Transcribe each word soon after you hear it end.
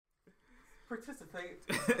participate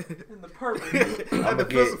in the purpose.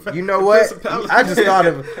 You know what? I just thought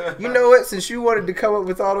of. You know what? Since you wanted to come up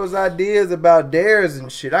with all those ideas about dares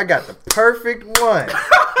and shit, I got the perfect one. No,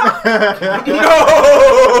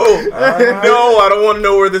 I don't want to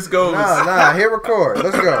know where this goes. Nah. Hit record.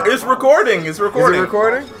 Let's go. It's recording. Is it recording?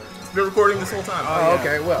 It's been recording this whole time. Oh,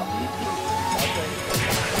 okay. Well.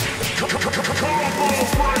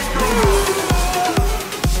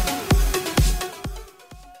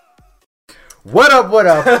 What up?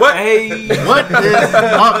 Hey, what is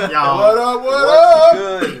up, y'all? What up?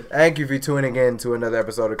 Good. Thank you for tuning in to another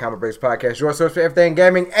episode of Comic Breaks Podcast, your source for everything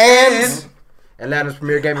gaming and Atlanta's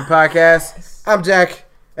premier gaming podcast. I'm Jack,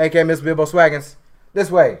 aka Miss Bilbo Swaggins.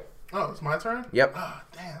 This way. Oh, it's my turn? Yep. Oh,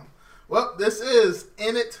 damn. Well, this is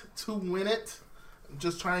In It to Win It. I'm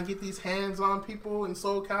just trying to get these hands on people in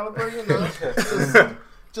Soul Calibur, you know.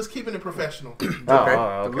 Just keeping it professional.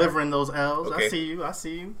 Okay. Delivering those L's. Okay. I see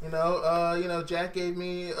you. You know, Jack gave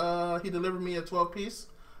me, he delivered me a 12-piece.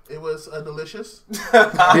 It was delicious.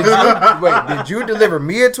 Did you deliver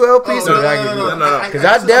me a 12-piece? Oh, or did I give you? No. Because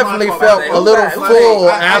I definitely felt a little full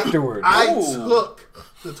afterwards. I took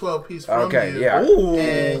the 12-piece from you. Okay, yeah. Ooh.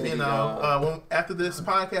 And, you know, after this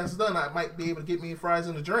podcast is done, I might be able to get me fries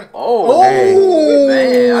and a drink. Oh, hey.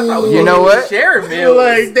 Man. I thought we You know what? Sharing meals.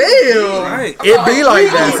 Like, damn. Right. It be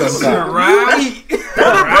like that sometimes. Right.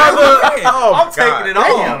 I'm taking it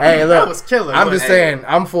on. Hey, That look. was killer. I'm just saying,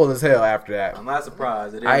 I'm full as hell after that. I'm not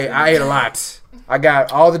surprised. It is I ate a lot. I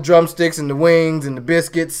got all the drumsticks and the wings and the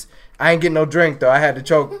biscuits. I ain't getting no drink, though. I had to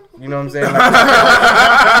choke. You know what I'm saying? Like,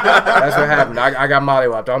 that's what happened. I got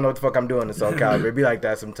mollywopped. I don't know what the fuck I'm doing in Soul Calibur. It be like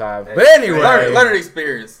that sometimes. But anyway. Learning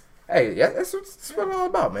experience. Hey, yeah, that's what it's all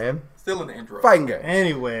about, man. Still in the intro. Fighting game.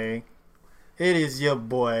 Anyway, it is your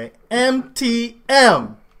boy,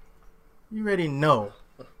 MTM. You already know.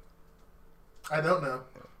 I don't know.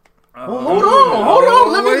 Hold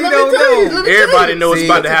on. Let me tell you. Everybody knows what's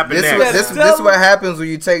about to happen next. This is what happens when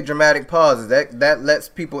you take dramatic pauses. That lets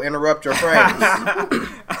people interrupt your frames.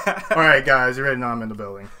 All right, guys, you already know I'm in the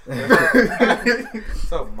building.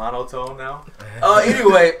 So monotone now.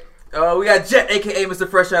 Anyway, we got Jet, aka Mr.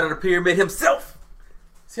 Fresh out of the Pyramid himself.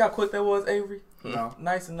 See how quick that was, Avery? No.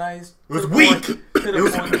 Nice and nice. It was weak. It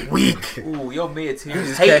was weak. Ooh, your mid tier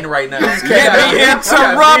is hating right now.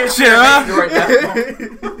 Interruption.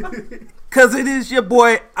 Cause it is your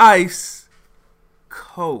boy Ice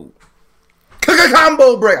Cold.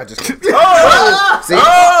 Combo break. I just see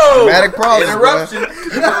dramatic pauses. Interruption. You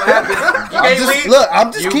know what happened?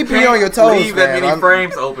 I'm just keeping you on your toes, leave man. that many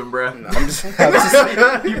frames open, bro. I'm just You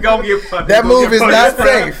gonna get punished. that move is not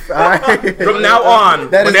safe. All right? From now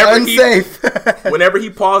on, That is unsafe. whenever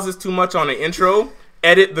he pauses too much on the intro,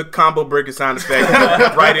 edit the combo breaker sound effect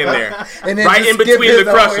right in there. And then Right just in skip between his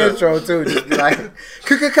the whole crusher. intro too. Just be like,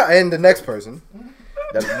 and the next person.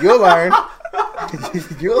 You'll learn.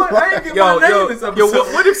 You'll learn. Yo,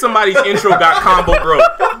 what if somebody's intro got combo broke?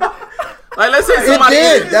 Like, let's say It somebody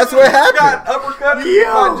did. That's what Got happened. uppercut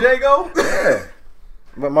on Jago. Yeah.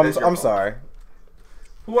 But I'm sorry.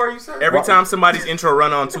 Who are you, sir? Every time somebody's intro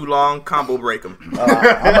run on too long, combo break them.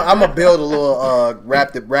 I'm gonna build a little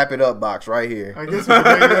wrap it up box right here. I guess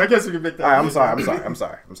we can make that. All right, I'm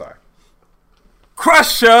sorry.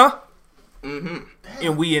 Crusher. And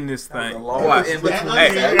we in this thing. Hey, That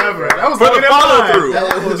was for the longer than follow mine. through,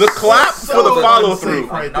 the clap for the follow through.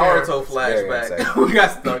 Right there. Naruto flashback. We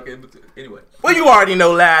got stuck in between. Anyway. Well, you already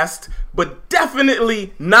know last, but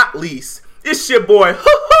definitely not least, it's your boy,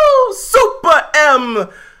 Super M,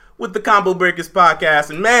 with the Combo Breakers podcast.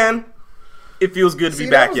 And man, it feels good to be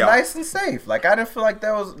back, that was y'all. nice and safe. Like I didn't feel like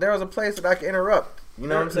there was a place that I could interrupt. You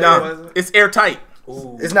know what I'm saying? No, it's airtight.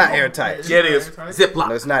 Ooh. It's not airtight. Yeah, it is. Ziploc.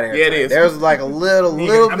 No, it's not airtight. Yeah, it is. There's like a little bit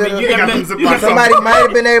You of. got them Ziploc Somebody might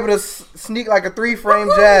have been able to sneak like a 3-frame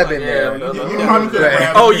jab in there.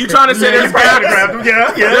 Oh, you trying to say there's gaps?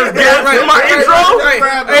 Yeah. There's gaps in my intro?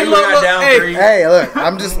 Hey, look. Hey, look,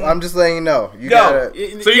 I'm just letting you know. You gotta.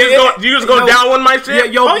 So you just go down one my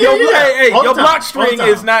shit? Your All the block time. string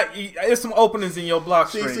is not. There's some openings in your block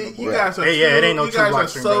string. See, you guys are it ain't no you two guys block are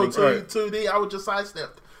string, so buddy. 2D. I would just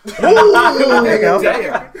sidestep. There you go.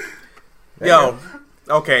 Yo,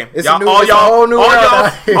 okay. It's Y'all, a whole new world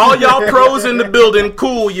out here. all y'all pros in the building,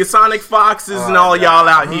 cool. Your Sonic Foxes and all y'all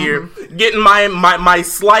out here getting my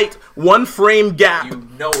slight 1-frame gap You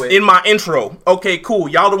know it. in my intro. Okay, cool.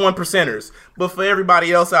 Y'all the 1%ers. But for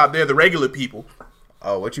everybody else out there, the regular people,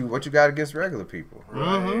 Oh, what you got against regular people?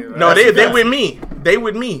 no, they with me. They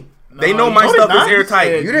with me. They know my stuff is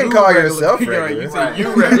airtight. You didn't call yourself regular. You said you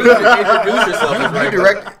introduce yourself as You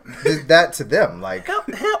regular. direct. did that to them. Like,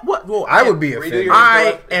 What? Well, I would be Redo offended. your-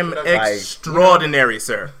 I am extraordinary,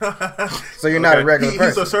 sir. So you're not a regular He's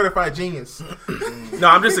person. a certified genius. No,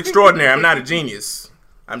 I'm just extraordinary. I'm not a genius.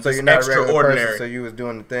 I'm So just you're not a regular person. extraordinary. So you was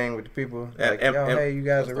doing the thing with the people. Yeah, Like, em- yo, em- hey, you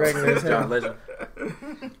guys are regular as John hell. Legend.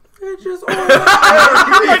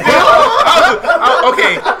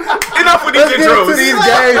 Okay, enough with these Let's get intros. into these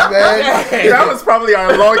games, man. That was probably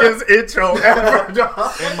our longest intro ever.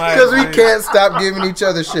 Because we can't stop giving each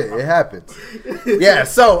other shit. It happens. Yeah,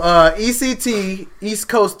 so ECT, East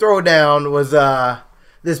Coast Throwdown, was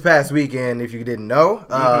this past weekend, if you didn't know.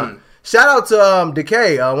 Shout out to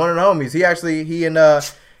Decay, one of the homies. He and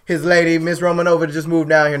his lady, Miss Romanova, just moved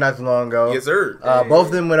down here not too long ago. Yes, sir. Both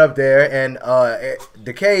of them went up there, and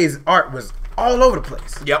Decay's art was all over the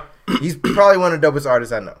place. Yep. He's probably one of the dopest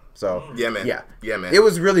artists I know. So Yeah, man. yeah, Yeah, man. It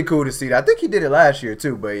was really cool to see that. I think he did it last year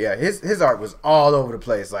too, but yeah, his art was all over the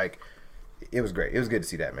place. Like, it was great. It was good to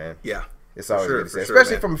see that, man. Yeah. It's always sure, good to see, for sure,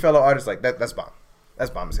 especially man. from a fellow artist like that. That's bomb.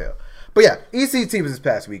 That's bomb as hell. But yeah, ECT was this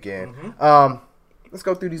past weekend. Let's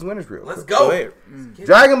go through these winners real Let's quick. go. ahead.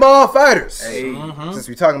 Dragon Ball Fighters. Hey. Since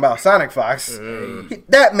we're talking about Sonic Fox,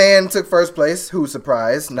 that man took first place. Who's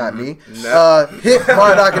surprised? Not me. No. Hit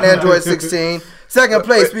Bardock and Android 16. Second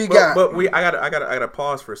place we got. But I gotta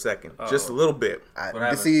pause for a second, just a little bit.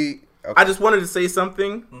 To see. Okay. I just wanted to say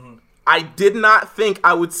something. I did not think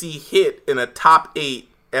I would see Hit in a top 8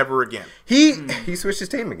 ever again. He switched his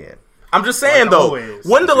team again. I'm just saying Like though, always.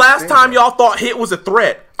 when the It's last his time thing. y'all thought Hit was a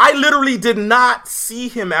threat? I literally did not see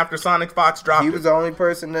him after Sonic Fox dropped He it. was the only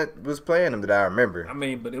person that was playing him that I remember. I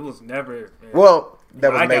mean, but it was never. Well,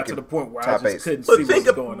 that was I got making to the point where I top just eight. couldn't But see think what's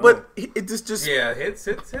of, going but on. it just Yeah, hits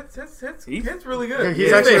really good. He's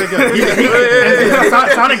Yeah. actually really good.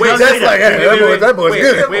 Sonic Wait, does that's say that. like, hey, that boy's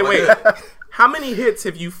good. Wait. How many hits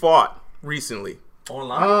have you fought recently?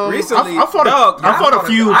 Online. Recently, I fought a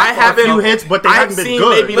few. I haven't- few hits, but they I've haven't been seen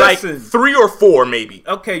good. maybe Listen. like 3 or 4, maybe.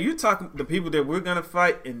 Okay, you talking the people that we're gonna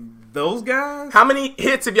fight and those guys? How many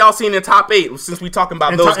hits have y'all seen in top 8 since we talking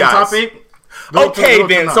about in those guys? top 8. Okay,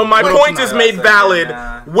 then. So my point is made valid.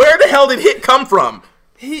 Where the hell did Hit come from?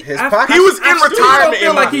 His pocket. He was in I still retirement don't feel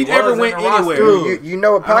in like my- he He ever was went in the roster. anywhere. You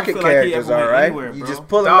know what I don't pocket feel like he characters ever are, went right? anywhere, You bro. just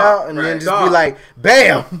pull them Dog, out and then right. just Dog. be like,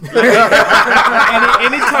 bam!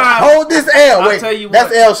 Anytime. Hold this L. I'll Wait, tell you that's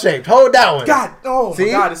what. L-shaped. Hold that one. God, oh See?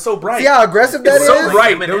 my God, it's so bright. See how aggressive that It's is? so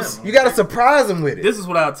bright. Eminem. You got to surprise them with it. This is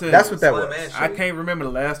what I'll tell you. That's what that Slim was. Man I shit. can't remember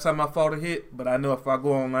the last time I fought a hit, but I know if I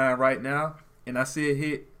go online right now and I see a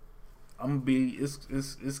hit, I'm gonna be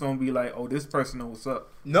it's gonna be like, oh, this person knows what's up.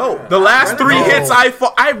 No, the last 3 No. hits I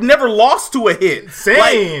fought, I've never lost to a hit. Same.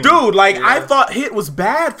 Like, dude, I thought Hit was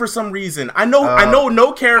bad for some reason. I know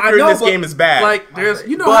no character I know, in this but, game is bad. Like, there's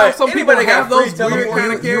you know But how some people anybody have got free those weird teleport.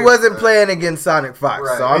 kind of You characters. wasn't playing against Sonic Fox,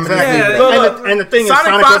 Right. so I'm going to Exactly. leave it Look, at look, And the thing is, Sonic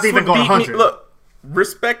Sonic Fox doesn't even would go beat me. 100. Look,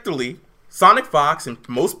 respectfully, Sonic Fox and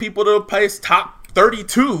most people that play top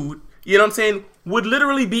 32, you know what I'm saying, would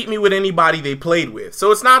literally beat me with anybody they played with.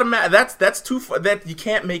 So it's not a matter. That's too far. That you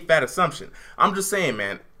can't make that assumption. I'm just saying,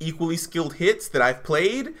 man. Equally skilled hits that I've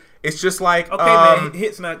played. It's just like Okay, man,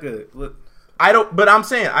 hit's not good. Look, I don't. But I'm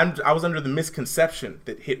saying I was under the misconception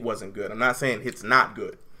that Hit wasn't good. I'm not saying Hit's not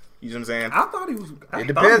good. You know what I'm saying? I thought he was. It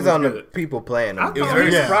depends on the people playing I them. It was thought very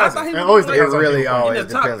he Yeah. surprising. I thought he It was always like- It depends on really people. always In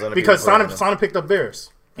the top- depends on the Because people playing them. Sonic picked up Bears.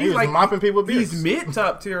 He was mopping people with Bears. He's mid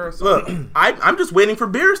top tier or Look, something. I'm just waiting for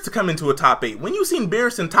Bears to come into a top 8. When you seen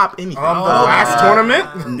Bears in top anything? The last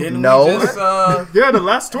tournament? Didn't no. we just Yeah, the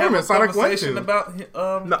last have a tournament Sonic went conversation to.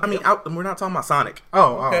 about No, I mean we're not talking about Sonic.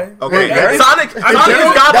 Oh, Okay. Okay, Yeah. Sonic is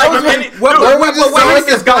that godlike was with when- any. what- Dude, what we just Sonic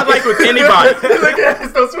said. is godlike with anybody. Look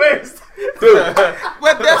at those swears.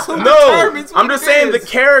 But that's who No, determines I'm what just it saying the is.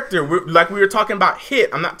 character. Like we were talking about Hit.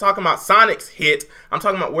 I'm not talking about Sonic's Hit. I'm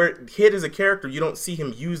talking about where Hit is a character you don't see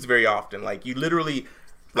him used very often. Like you literally,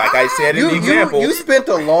 like I said in the example. You spent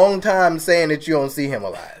a long time saying that you don't see him a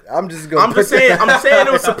lot. I'm just going. I'm just saying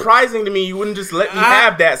it was surprising to me you wouldn't just let me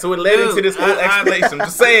have that, so it led into this whole explanation. I'm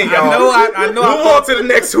just saying, y'all. I know. Move on to the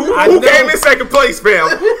next. Who know. came in second place, fam?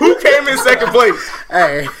 Who came in second place?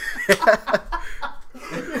 Hey,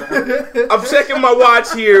 I'm checking my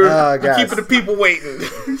watch here. I'm guys. keeping the people waiting.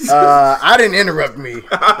 I didn't interrupt me.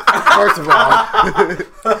 First of all,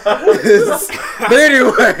 but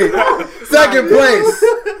anyway, second place,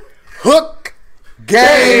 Hook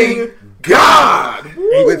Gang God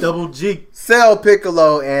with Double G. Cell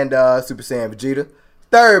Piccolo and Super Saiyan Vegeta.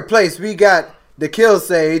 Third place, we got the Kill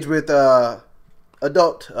Sage with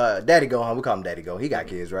adult Daddy Gohan. We call him Daddy Go. He got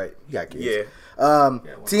kids, right? He got kids. Yeah.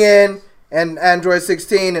 Tien and Android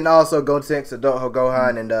 16, and also Gotenks, Adult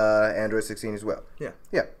Gohan, and Android 16 as well. Yeah.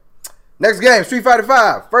 Yeah. Next game, Street Fighter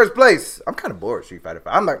 5. First place. I'm kind of bored of Street Fighter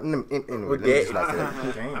 5. I'm not. Anyway, let me just not say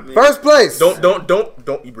that. First place.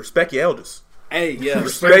 Don't you respect your elders. Hey, yeah.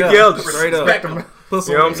 Respect your elders. Straight up. Respect 'em. Put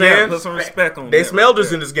some, You know what I'm saying? Put some respect on They that some right elders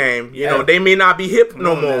there. in this game. You know, they may not be hip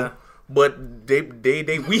no on more, now. but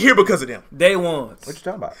we here because of them. Day ones. What you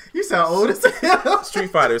talking about? You sound old as hell.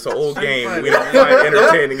 Street Fighter is an old game. Fighter. We don't find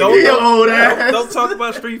entertaining. Don't, anymore. old ass. don't talk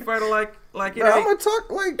about Street Fighter like it Bro, I'm ain't. gonna talk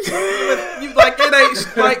like You like it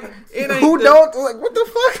ain't like it ain't. who the- don't like what the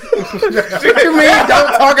fuck? What you mean?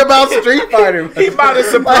 Don't talk about Street Fighter. He about as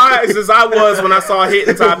surprised as I was when I saw Hit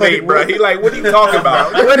in Top 8, bro. He like, what are you talking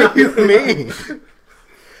about? What do you mean?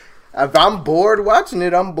 If I'm bored watching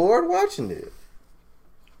it, I'm bored watching it.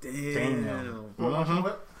 Damn.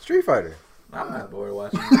 Street Fighter. I'm not bored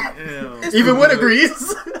watching. Damn. Even Win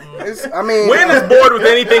agrees. I mean, Win is bored with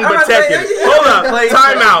anything but I'm not saying- Tekken. yeah, Hold up, play-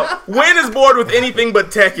 time out. Win is bored with anything but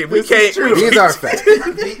Tekken. We can't. these are facts.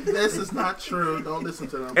 This is not true. Don't listen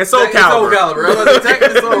to them. And Soul Soul Calibur. Calibur. I'm about to say Tekken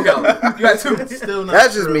and Soul Calibur. You got two. Still not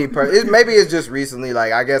That's just true. me. Maybe it's just recently.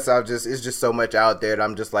 Like I guess it's just so much out there that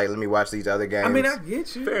I'm just like, let me watch these other games. I mean, I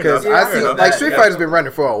get you. Fair because enough. I see enough. like Street Yeah. Fighter's been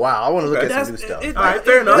running for a while. I want to look at That's some new stuff. it- All right,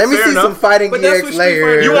 fair enough. Let me fair see enough. some Fighting But that's EX what Street layers.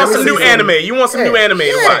 Fighter- You Let want me some see new anime? You want some new anime to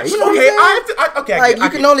Yeah, watch? you know what Okay, I'm saying? okay. Like you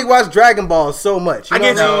can only watch Dragon Ball so much. I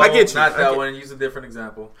get know you. what I get you. Not I that get- one. Use a different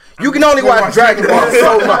example. You can only watch Dragon Ball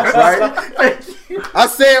so much, right? I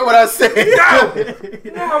said what I said.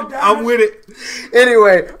 I'm with it.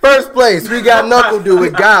 Anyway, first place we got Knuckle Dude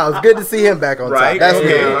with Giles. Good to see him back on Right. top. That's okay.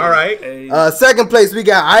 good. All right. Hey, Second place we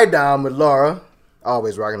got Idom with Laura.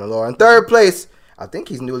 Always rocking the Laura. And third place, I think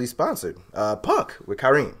he's newly sponsored. Punk with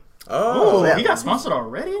Kareem. Oh, yeah. He got sponsored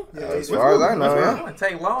already? As far as I know, It's yeah. gonna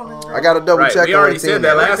take long. I got to double right. check We on already the said team.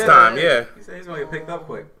 that last time. Yeah. He said he's gonna get picked up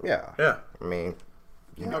quick. Yeah. Yeah. I mean,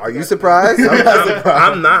 are you surprised? I'm not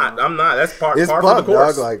surprised. I'm not. That's part It's for Punk, the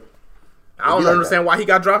course. dog. Like I don't be like understand why he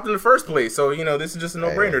got dropped in the first place. So this is just a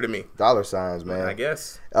no-brainer Hey. to me. dollar signs, man. I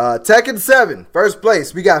guess. Tekken 7, first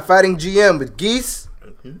place. We got Fighting GM with Geese.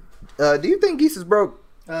 Do you think Geese is broke?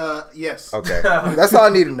 Yes. Okay. That's all I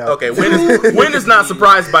need to know. Okay. Win is not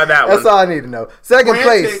surprised by that That's one. all I need to know. Second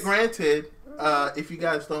place. Granted, if you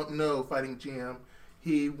guys don't know, Fighting GM,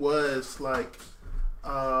 he was like,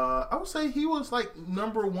 I would say he was like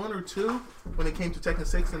number 1 or 2 when it came to Tekken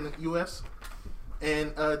 6 in the US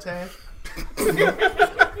and tag.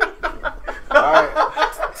 Alright.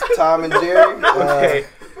 Tom and Jerry. Okay.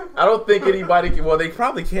 I don't think anybody can. Well, they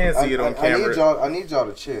probably can see it on camera. I need y'all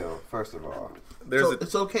to chill, first of all. There's So a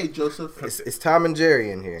it's okay, Joseph. It's Tom and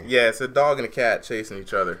Jerry in here. yeah, it's a dog and a cat chasing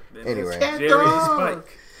each other. Anyway. Cat Jerry dog.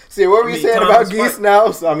 Spike. See, what were you I mean, saying Tom about is Geese Spike.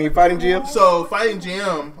 now? Fighting GM? So Fighting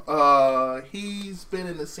GM, he's been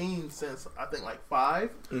in the scene since I think like 5,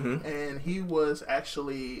 and he was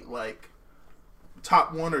actually like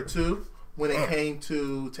top 1 or 2 when it came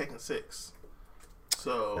to Tekken 6.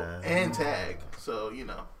 So and tag. So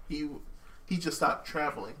he just stopped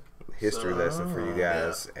traveling, History lesson for you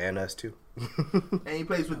guys and us too. and he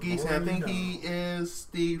plays with Geese. And I think he is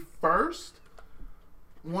the first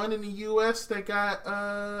one in the U.S. that got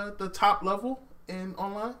the top level in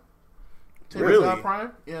online. Really?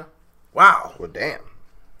 Prime, yeah. Wow. Well, damn.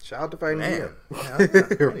 Shout out to Fighting Man.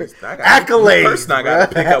 GM. Accolades. Person I got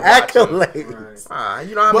to pick up watching. Accolades.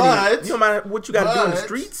 You know how many? But- You know what you got to do in the but-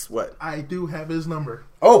 streets? What? I do have his number.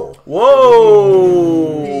 Oh.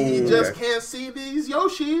 Whoa. He just can't see these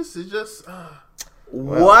Yoshis. It's just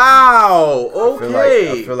Wow.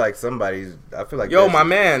 Okay. I feel like somebody's. Yo, my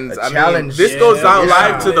man. a challenge. This goes out Yeah.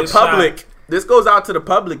 live to the It's shot. public. This goes out to the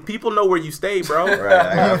public. People know where you stay, bro. Right.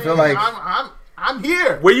 I feel like. I'm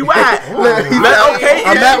here. Where you at? Okay.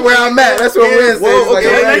 I'm at where I'm at. That's what Wiz says. Whoa, Like,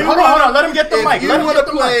 okay. hey, Hold on. Let him get the If mic. you Let him want get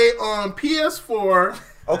to the play mic. on PS4,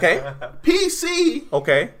 Okay. PC,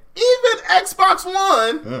 Okay. even Xbox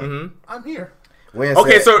One, Mm-hmm. I'm here. Wiz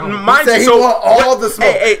Okay, said- so mind said you, he so want all the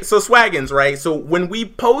smoke. Hey, so Swaggins, right? So when we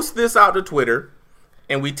post this out to Twitter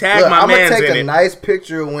and we tag Look, my I'm gonna man's take in a it, nice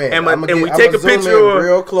picture of Win. and, I'ma and we I'ma take a zoom in picture of,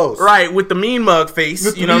 real close. right, with the mean mug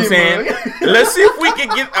face. You know what I'm saying? Let's see if we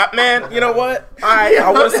can get, man. You know what? All right,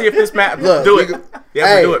 I want to see if this map. Look, Do we it. go- Yeah,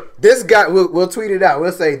 hey, do it. this guy. We'll tweet it out.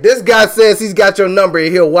 We'll say this guy says he's got your number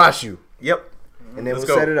and he'll wash you, Yep. and then Let's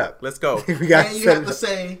we'll go. set it up. Let's go. We got And you set have it to up.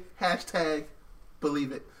 say hashtag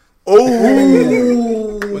believe it.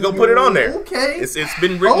 Oh, we're gonna put it on there. Okay. It's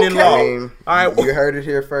been written in Okay. law. I mean, All right. you heard it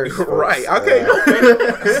here first, folks. Right. Okay.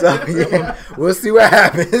 So yeah, we'll see what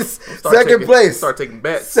happens. Second place, Start taking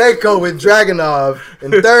bets. Seiko with Dragonov.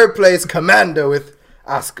 In third place, Commander with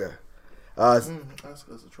Asuka. That's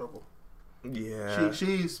because of trouble. Yeah.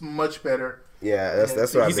 She's much better. Yeah, that's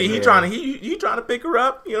what You I've see, been he trying to pick her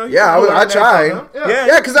up. You know. Yeah, I tried. Yeah.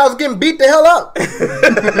 Yeah, because I was getting beat the hell up.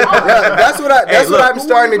 Yeah, that's what I'm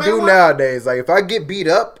starting to do nowadays. Like, if I get beat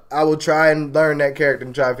up, I will try and learn that character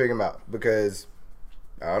and try and figure him out. Because,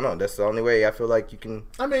 I don't know, that's the only way I feel like you can.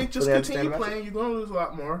 I mean, just really continue playing. You're going to lose a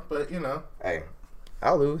lot more, but, you know. Hey,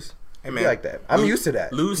 I'll lose. Hey, man. Be like that. I'm used to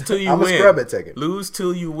that. Lose till you I'm win. a scrub at taking. Lose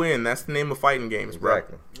till you win. That's the name of fighting games, bro.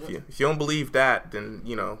 Exactly. If you don't believe that, then,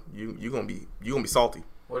 you know, you're gonna be salty.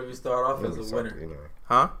 What if you start off as a winner? Anyway.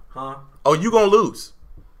 Huh? Huh? Oh, you gonna lose.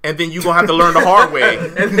 And then you're going to have to learn the hard way.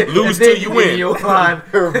 Lose till you win.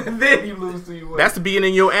 And then you lose till you win. That's the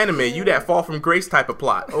beginning of your anime. You that fall from grace type of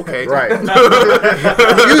plot. Okay. Right.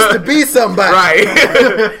 You used to be somebody.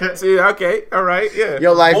 Right. See, okay. All right. Yeah.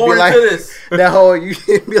 Your life More be like into this. that whole, you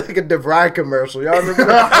be like a DeVry commercial. Y'all remember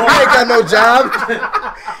that? You ain't got no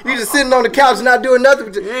job. You just sitting on the couch not doing nothing.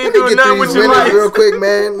 Let me doing get nothing these with your winners life. real quick,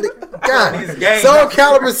 man. God. Soul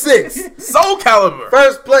Calibur 6. Soul Calibur.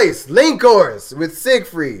 First place, Linkors with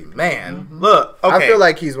Siegfried. Man, look. Okay. I feel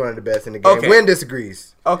like he's one of the best in the game. Okay. Win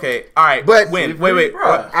disagrees. Okay. All right. But wait.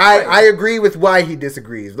 What? I agree with why he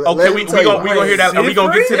disagrees. Okay, we gonna hear that. Are we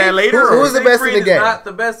gonna get to that later? Who's the best in the Siegfried is game? not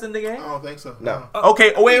the best in the game? I don't think so. No.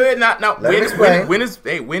 Okay. Wait. Not. Let him explain. When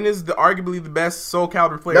is the arguably the best Soul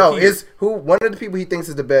Calibur player? No, here? one of the people he thinks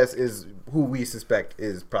is the best is who we suspect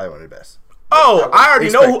is probably one of the best. Oh, I already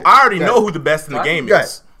Expected. know who the best in the game Go ahead.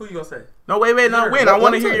 is. Who you gonna say? No, wait, no, win. I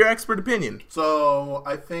want to hear your expert opinion. So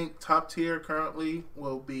I think top tier currently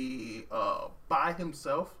will be by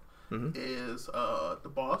himself is the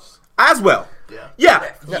boss. As well. Yeah.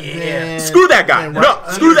 Yeah. Screw that guy. No,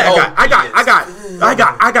 screw that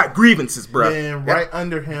guy. I got grievances, bro. Then right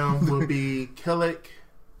under him will be Killick.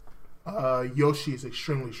 Yoshi is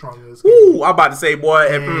extremely strong in this game. Ooh, I'm about to say, boy.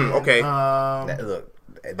 Okay. Look,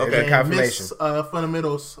 there's Okay, your confirmation. Miss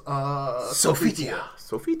Fundamentals. Sophia.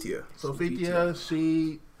 Sophia.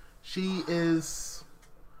 She is.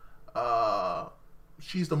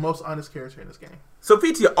 She's the most honest character in this game.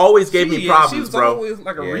 Sophia always gave me problems, she was bro. always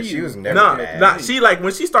like a Yeah, Ryu. she was never Nah, bad. she like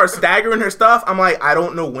when she starts staggering her stuff, I'm like, I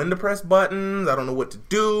don't know when to press buttons. I don't know what to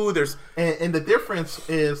do. And the difference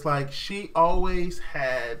is like she always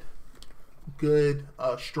had good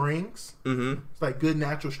strings, like good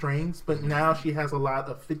natural strings, but now she has a lot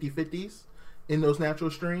of 50-50s in those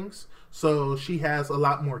natural strings, so she has a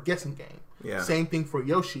lot more guessing game. Yeah. Same thing for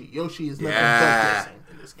Yoshi. Yoshi is nothing Yeah. but guessing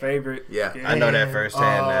in this game. Favorite. Yeah. I know that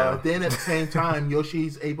firsthand now. Then at the same time,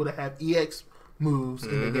 Yoshi's able to have EX moves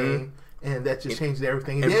in the game, and that just changes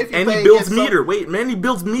everything. And, then if you and play he builds against meter. Wait, man, he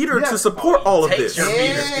builds meter Yeah. to support all of this. Takes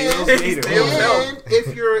your meter. And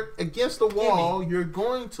if you're against the wall, you're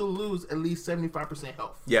going to lose at least 75%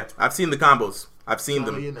 health. Yeah, I've seen the combos. I've seen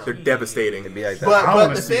So, them. you know. They're devastating. It'd be like that.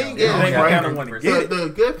 But the thing is, I right? kinda wanna get it. The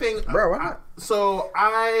good thing, Bro, why not? So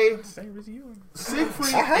Same as you.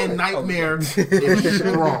 Siegfried and Nightmare is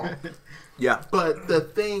strong, Yeah. but the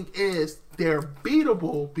thing is, they're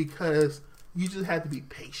beatable because you just have to be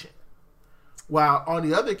patient. While on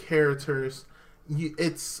the other characters,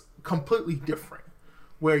 it's completely different,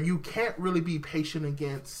 where you can't really be patient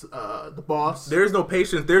against the boss. There's no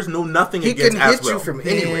patience. There's no nothing He against can hit Aswell. you from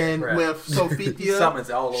anywhere. And Right. with Sophia, Summons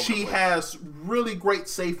all over she the place. has really great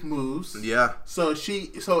safe moves. Yeah. So if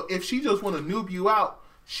she just want to noob you out,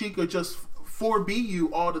 she could just 4B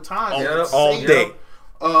you all the time. All Save day.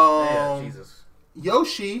 Yeah, Jesus.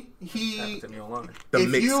 Yoshi, Happened to me online.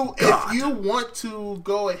 if you want to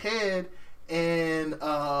go ahead and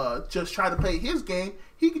just try to play his game,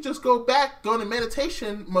 he could just go into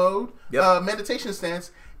meditation mode, meditation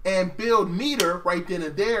stance, and build meter right then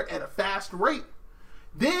and there at a fast rate.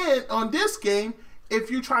 Then on this game,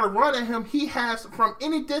 if you try to run at him, he has from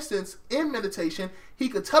any distance in meditation, he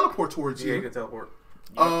could teleport towards Yeah, you. you can teleport.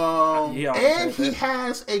 And he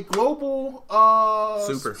has a global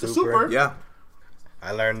super. Yeah.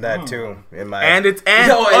 I learned that too in my. And it's You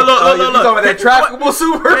talking about that trackable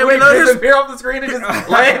super? Wait, Wait, no, here's- disappear off the screen and just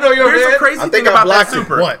land on your Here's the head? crazy I thing think I about that blocked it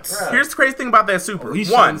super. once. Here's the crazy thing about that super. He's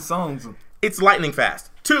One, showing songs. it's lightning fast.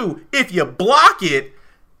 Two, if you block it,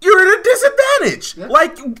 you're at a disadvantage. Yeah.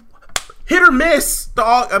 Like hit or miss,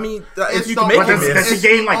 dog. I mean, if you can make it does miss. the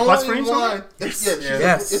game like plus frames on one. it?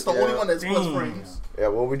 Yes. It's the only one that's plus frames. Yeah,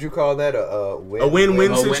 what would you call that? A win? A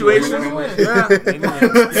win-win Oh, situation. win-win. Yeah.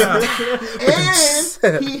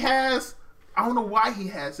 And he has, I don't know why he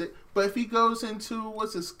has it, but if he goes into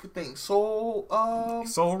what's this thing, Soul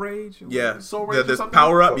Rage. Yeah. Soul Rage or The something?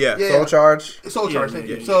 power up. Yeah. Yeah. Soul Charge. Soul Charge. Thank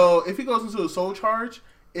you. So if he goes into a Soul Charge,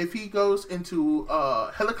 if he goes into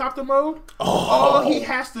helicopter mode, all he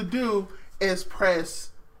has to do is press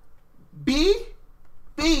B,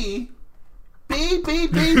 beep,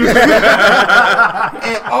 beep, beep, beep.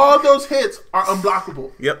 And all those hits are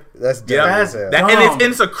unblockable. Yep. That's Yep. dumb. And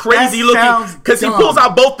it's a crazy That looking sounds because he dumb. pulls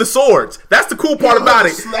out both the swords. That's the cool part about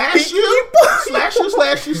it. Slash you,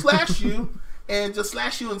 and just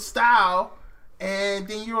slash you in style. And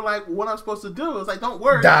then you were like, what am I supposed to do? It's like, don't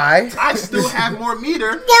worry. Die. I still have more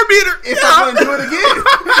meter. If I'm going to do it again.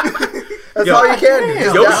 That's Yo, all you can do.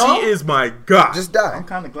 Just Yoshi die. is my god. Just die. I'm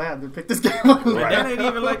kind of glad they picked this game up. That ain't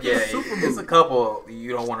even like Yeah, a super it's movie. a couple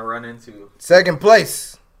you don't want to run into. Second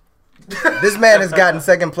place. This man has gotten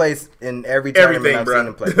second place in every tournament I've seen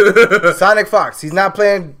him play. Sonic Fox. He's not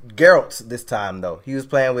playing Geralt this time, though. He was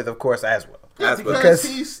playing with, of course, Aswell. Yeah, That's because because-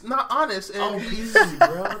 he's not honest and he's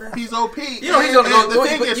OP. You know he's gonna go.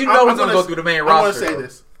 He's gonna go through the main roster. I want to say though.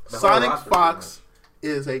 this: The whole Sonic roster, Fox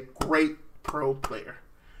is a great pro player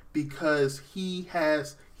because he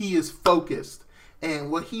is focused,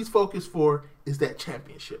 and what he's focused for is that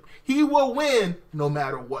championship. He will win no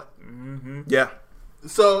matter what. Yeah.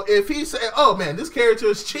 So if he say, "Oh man, this character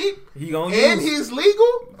is cheap He gonna and use he's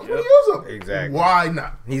legal," I'm gonna use him. Exactly. Why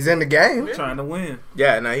not? He's in the game. trying to win.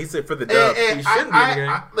 Yeah, no, he's it for the dub. And He shouldn't be in the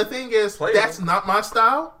game. the thing is, Play that's him. not my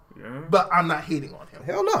style. Yeah. But I'm not hating on him.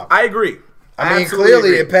 Hell no. I agree. I mean, absolutely clearly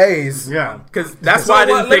agree. it pays. Yeah. Because that's So why I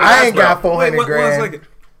what- didn't pick I ain't Aswell. got 400 One grand. second.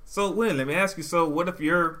 So let me ask you. So what if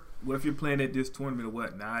you're playing at this tournament or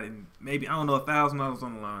whatnot, and maybe I don't know $1,000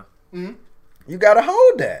 on the line? You gotta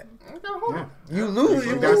hold that. I gotta hold on. You lose,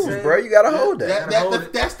 you That's lose, it. bro. You gotta hold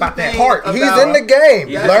that. That's the thing. Heart. He's about- in the game.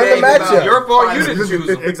 Yeah, Learn the it's matchup. your fault. You didn't choose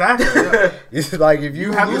him. Exactly. It's like if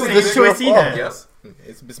you have the lose, same it's your choice he fault. had. Yes.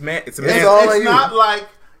 It's a man. It's a It's man. all on It's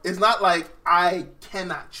you. not like I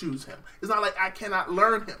cannot choose him. It's not like I cannot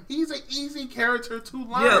learn him. He's an easy character to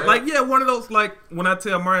learn. Yeah, one of those like when I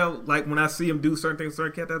tell Mario, like when I see him do certain things,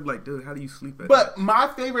 certain characters, I'm like, dude, how do you sleep at But my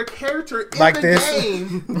favorite character in Like the this?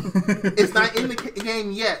 game is not in the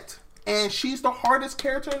game yet, and she's the hardest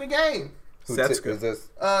character in the game. Who Setsuka. is this?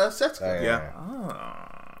 Setsuka. Oh, Yeah.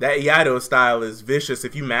 That Iaido style is vicious.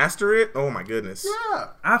 If you master it, oh my goodness. Yeah.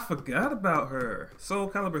 I forgot about her. Soul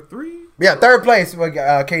Calibur 3? Yeah, third place.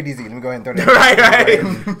 KDZ. Let me go ahead and throw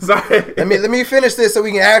that. right. Sorry. Let me finish this so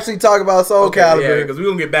we can actually talk about Soul Yeah, Calibur. because we're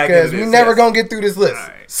gonna get back Because into we this. never yes. gonna get through this list.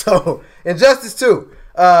 Alright. So, Injustice 2.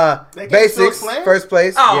 game's Basics, still playing? first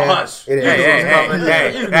place. Oh, yeah, hush. It is.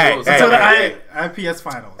 Hey. So the IPS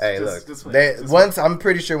finals. Hey, Just look. wait. Just wait. I'm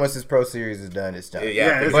pretty sure once this Pro Series is done, it's done. Yeah.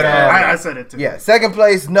 Yeah, it's- But, I said it too. Yeah, second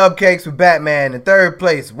place, Nubcakes with Batman. And third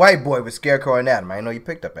place, White Boy with Scarecrow and Adam. I know you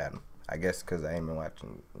picked up Adam. I guess because I ain't been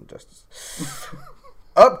watching Injustice.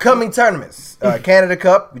 Upcoming tournaments. Canada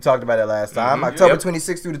Cup. We talked about that last time. October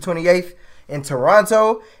 26th through the 28th in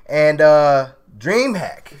Toronto. And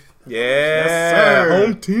DreamHack. Yeah. Yes, sir.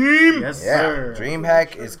 Home team. Yes, Yeah, sir.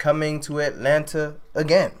 DreamHack is coming to Atlanta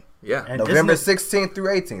again. Yeah. And November isn't 16th through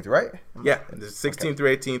 18th, right? Yeah. The 16th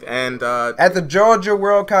through 18th. And At the Georgia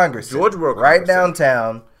World Congress. Center, Georgia World right Congress Center.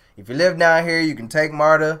 downtown. If you live down here, you can take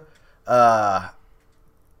MARTA.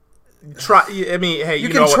 try. I mean, hey, You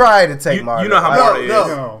know can what? try to take MARTA. You know how I- MARTA is.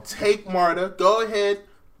 No. Take MARTA. Go ahead.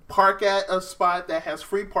 Park at a spot that has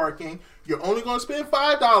free parking. You're only going to spend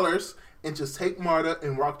 $5 and just take MARTA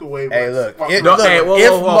and walk away. Hey, look. If, No, look, hey, whoa,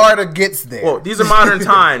 if whoa, whoa. MARTA gets there, Well, these are modern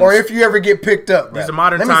times. or if you ever get picked up, These rather. are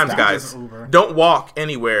modern Let me times, stop. guys. Just Uber. Don't walk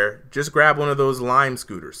anywhere. Just grab one of those Lime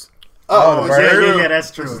scooters Oh, the Yeah, bird, yeah,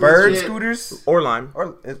 that's true. bird legit. or scooters. Oh Lime. Yeah,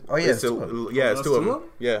 It's two of two of them. them?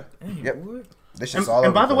 Yeah. Yep. This And, is all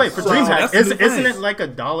and by over the way, place. for So- DreamHack, That's the new isn't thing. it like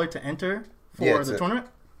 $1 to enter for Yeah, it's the a- tournament?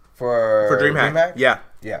 for DreamHack. Yeah.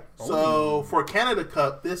 yeah. So for Canada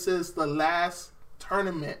Cup, this is the last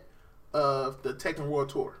tournament of the Tekken World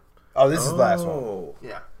Tour. Oh, this is the last one. Oh.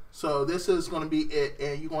 Yeah. So this is going to be it,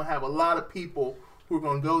 and you're going to have a lot of people who are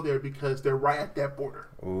going to go there because they're right at that border.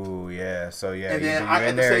 Ooh, yeah. So yeah, And either then you at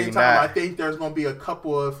in the there, same you time, I not. think there's going to be a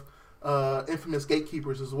couple of infamous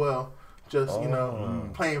gatekeepers as well, just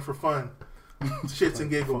playing for fun, shits and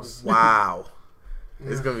giggles. Wow.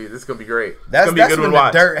 This is gonna be great. That's it's gonna be a good when one to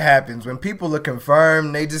watch. the dirt happens. When people are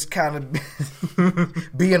confirmed, they just kind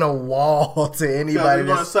of be in a wall to Because anybody. we're going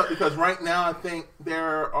to That's, suck because right now I think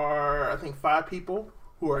there are 5 people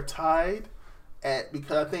who are tied at,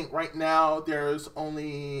 because I think right now there's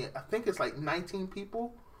only, I think it's like 19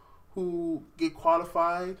 people who get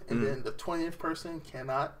qualified, and then the 20th person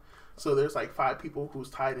cannot. So there's like 5 people who's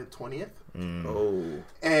tied in 20th. Oh.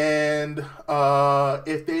 And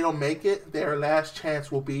if they don't make it, their last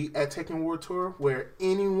chance will be at Tekken World Tour, where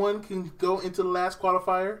anyone can go into the last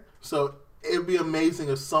qualifier. So it'd be amazing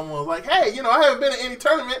if someone was like, hey, I haven't been in any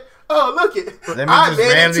tournament. Oh, look it. Let me just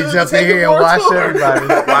randomly jump in here and watch everybody.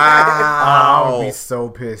 Wow. I would be so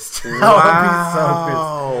pissed. I would be so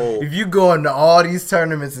pissed. If you go into all these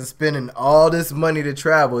tournaments and spending all this money to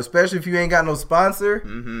travel, especially if you ain't got no sponsor,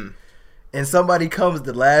 and somebody comes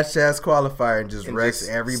to last chance qualifier and just wrecks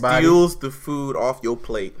everybody, steals the food off your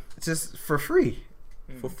plate just for free.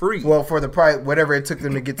 For free. Well, for the price, whatever it took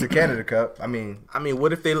them to get to Canada Cup. I mean,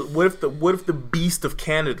 what if the beast of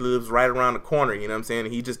Canada lives right around the corner? You know what I'm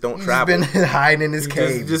saying? He just don't he's travel. been hiding in his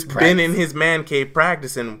cave, Just been in his man cave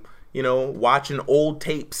practicing. You know, watching old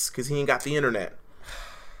tapes because he ain't got the internet.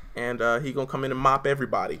 And he gonna come in and mop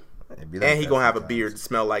everybody. Like and he gonna have a beard that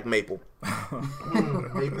smell like maple.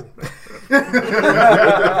 Maple.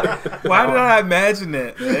 Why did I imagine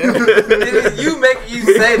that, man? You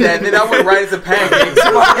say that, and then I went right into pancakes.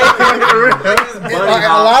 Like,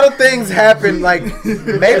 a lot of things happen. Like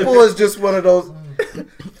maple is just one of those.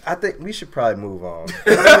 I think we should probably move on.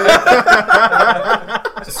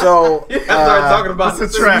 So start talking about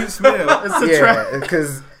it's a trap. It's a trap.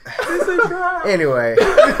 Because anyway,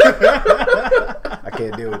 I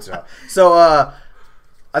can't deal with y'all. So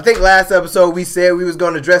I think last episode we said we was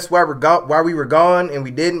going to address why we were gone, and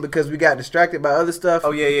we didn't because we got distracted by other stuff.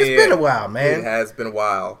 Oh yeah. It's been a while, man. It has been a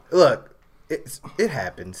while. Look, it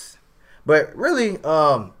happens, but really,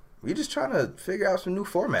 we just trying to figure out some new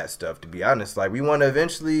format stuff. To be honest, like we want to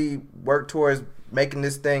eventually work towards making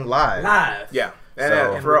this thing live. Yeah.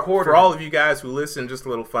 So- And for all of you guys who listen, just a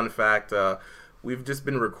little fun fact. We've just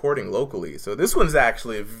been recording locally, so this one's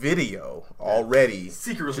actually a video already.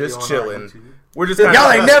 Secretly just on chilling. our YouTube. We're just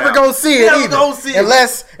Y'all ain't never gonna see it Never either, gonna see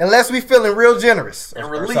it. unless we feeling real generous And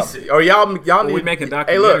release it. Or y'all need. We make a Hey,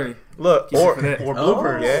 documentary. look, Or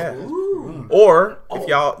bloopers. yeah. Ooh. Or if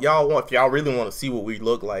y'all really want to see what we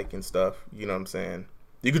look like and stuff, you know what I'm saying?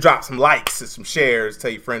 You could drop some likes and some shares, tell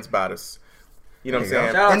your friends about us. You know what I'm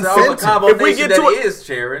saying? Shout out to all the Incentive. combo If we nation get to that it- is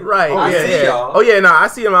sharing. Right. I yeah, see yeah. y'all. Oh yeah, no, I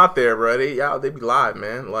see them out there, bro. They be live,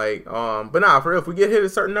 man. Like, but nah, for real, if we get hit a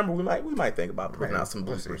certain number, we might think about putting out some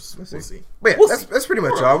bloopers. We'll see. But yeah, that's pretty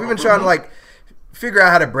much all. We've been trying to like figure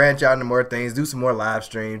out how to branch out into more things, do some more live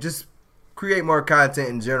streams, just create more content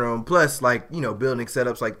in general. And plus, like, you know, building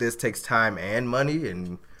setups like this takes time and money,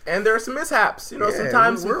 and And there are some mishaps, you know. yeah,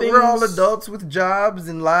 Sometimes some we're all things- adults with jobs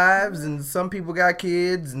and lives, and some people got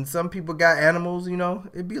kids, and some people got animals. You know,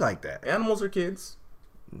 it'd be like that. Animals are kids.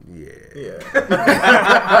 Yeah. Yeah.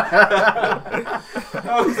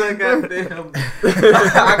 I was like, goddamn.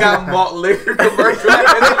 I got malt liquor commercial.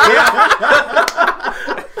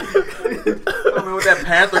 Tell me with that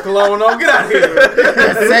Panther cologne on. Get out of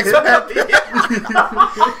here. Sex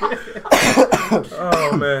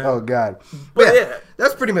Oh man. Oh God. But Yeah, yeah.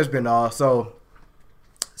 that's pretty much been all. So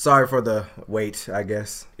sorry for the wait, I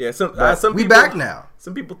guess. Yeah. Some We people, back now.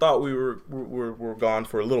 Some people thought we were gone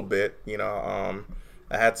for a little bit. You know.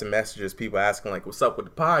 I had some messages, people asking like, "What's up with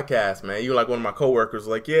the podcast, man?" You were like one of my coworkers,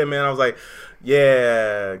 like, "Yeah, man." I was like,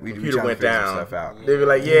 "Yeah, We computer trying to went figure some down." stuff out. They were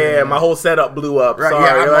like, "Yeah, my whole setup blew up." Right,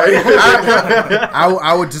 Sorry. yeah,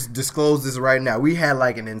 I would just disclose this right now. We had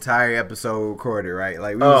like an entire episode recorded, right?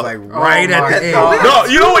 Like we was like right my at the end. God.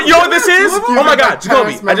 No, you know what this is? Oh my God,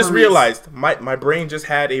 Jacoby! Past I just memories. realized my brain just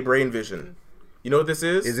had a brain vision. You know what this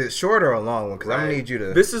is? Is it short or a long one? Because I'm gonna need you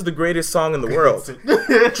to. This is the greatest song in the world.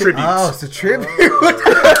 Tribute. Oh, it's a tribute.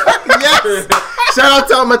 Yes. Shout out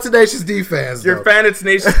to all my Tenacious D fans. You're a fan of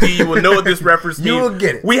Tenacious D. You will know what this reference means. You will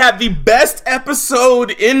get it. We had the best episode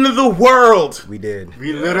in the world. We did,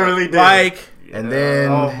 We literally did. Like, and then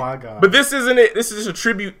oh my God. but this isn't it. This is just a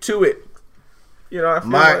tribute to it. You know, I feel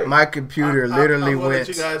like, my computer literally I want to went. let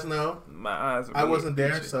you guys know My eyes are I really wasn't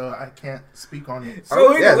there, itchy. so I can't speak on it.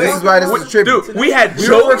 So Yeah, this is why this is a tribute. dude, we had We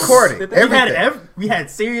jokes. were recording we everything. had we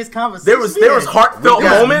had serious conversations. There was heartfelt We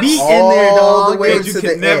got moments. meat in there, all dog. the way That you to the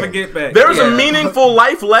can never end. get back. There was a Yeah. meaningful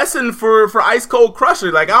life lesson for Ice Cold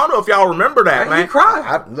Crusher. Like, I don't know if y'all remember that, You man.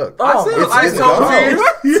 cried. Look, I see it's- Ice it's Cold gone. tears.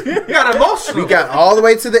 You got emotional. We got all the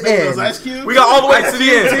way to the Those Ice end, Cubes? We got all the way to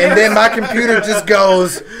the end. and then my computer just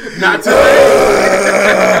goes. Not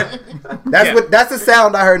today. That's the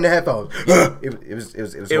sound I heard in the headphones. It was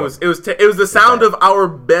It was the sound of our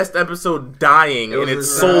best episode dying and was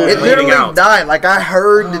its the soul sound. It bleeding literally out. died. Like I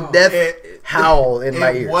heard the death It- howl in my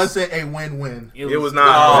It ears. wasn't a win-win. It was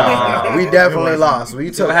not. We definitely lost. We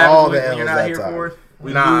took What all happens the when L's you're not that here time. for it?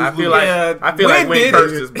 Nah, I feel Yeah, like when Wayne did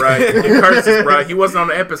curses, bro. He curses, bro. He wasn't on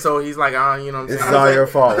the episode. He's like, you know what I'm This saying? is all your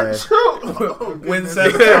fault, man. When He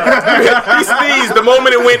sneezed the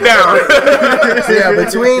moment it went down. So yeah,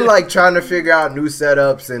 between like trying to figure out new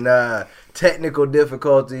setups and technical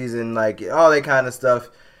difficulties and like all that kind of stuff,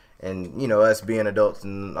 and you know us being adults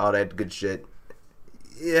and all that good shit,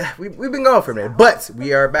 yeah, we've been gone from there, but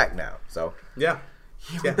we are back now. So Yeah.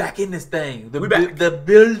 Yeah, we back in this thing. We back. The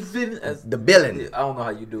building. the billing. I don't know how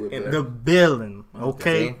you do it. But The billing,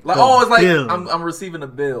 okay? like, The it's like billing. I'm receiving a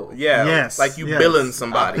bill. Yeah. Yes, Like you yes. billing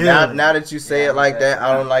somebody. Yeah. Now that you say it like that,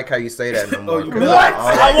 I don't like how you say that no more. you 'Cause what?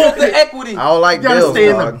 I want the equity. I don't like You gotta bills, stay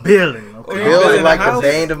in the dog. billing, okay? Bills in are the like the house?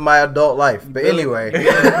 bane of my adult life. But anyway,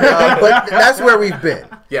 but that's where we've been.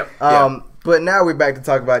 Yep. But now we're back to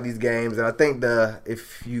talk about these games, and I think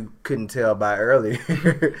if you couldn't tell by earlier,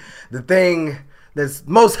 the thing that's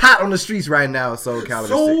most hot on the streets right now is Soul Calibur 6.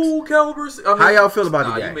 Soul Calibur. I mean, How y'all feel about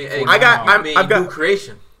the you game? mean, hey, I've got new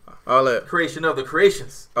creation. I'll let Creation of the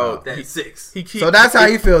creations. Oh, That's 6. So that's how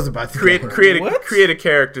he feels about the create game. create a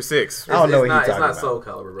character 6. I don't know what not, he's talking It's not about.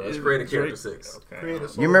 Soul Calibur, bro. It's Create a Character 6. Create a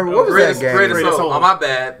soul. You remember what was that game? Create a Soul. Oh, my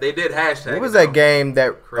bad. They did hashtag. What was it, that though. game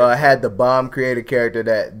that had the bomb creator character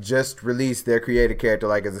that just released their creator character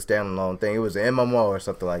like as a standalone thing? It was an MMO or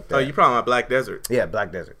something like that. Oh, you probably about Black Desert. Yeah,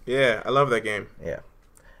 Black Desert. Yeah, I love that game. Yeah.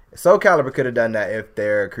 Soul Calibur could have done that if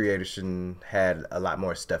their creation had a lot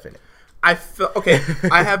more stuff in it. I feel okay.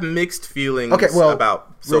 I have mixed feelings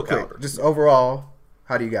about Soul real quick, Calibur. just overall,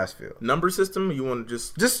 how do you guys feel? Number system? You want to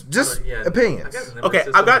Just Yeah, opinions. I guess the number Okay,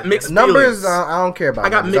 system I've got is- mixed Numbers, feelings. I don't care about. I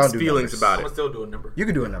got numbers. mixed Don't do feelings numbers. about I'm it. gonna still do a number. You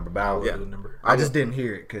can do a number, but I, I don't- will Yeah. do a number. I just didn't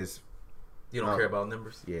hear it because You don't care about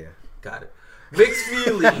numbers. yeah. Got it. Mixed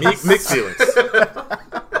feelings. Mixed feelings.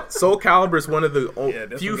 Soul Calibur is one of the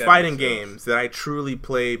this few one got fighting mixed feelings. games that I truly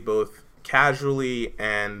play both casually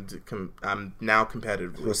and I'm now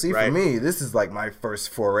competitively. Well, see, right? for me, this is like my first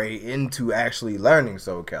foray into actually learning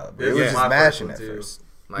Soul Calibur. This It was is just my mashing first at one, too. first.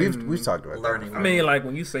 Like, We've talked about Learning. I mean, like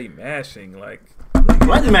when you say mashing, like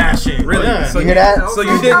Button mashing. really? Yeah. So You hear that? So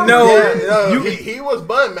you didn't know? Yeah, no, he was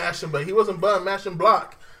button mashing, but he wasn't button mashing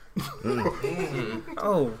block.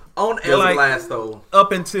 Oh, On You're like- last though.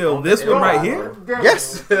 up until this one right here.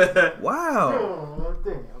 Yes. Wow. Oh,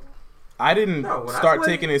 damn. I didn't No, when I start played-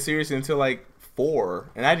 taking it seriously until like 4,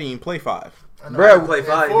 and I didn't even play 5. I know Bro, I play in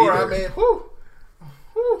 5 4, either. I mean, whew.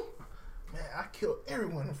 Man, I killed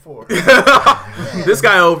everyone in 4. This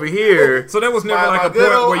guy over here, So there was never My- like my a good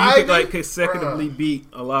point old where you could Ivy? like consecutively beat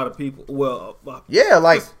a lot of people. Well, Yeah,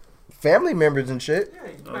 like family members and shit.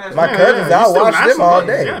 Man, My cousins, you I'll still watch mashing them all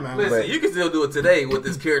buttons, day. yeah, man. Listen, But you can still do it today with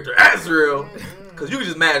this character Azrael, because you can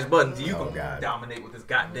just mash buttons. You can God. dominate with this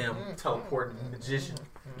goddamn teleporting magician.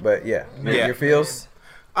 yeah, Yeah. your feels.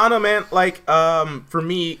 I don't know, man. Like, for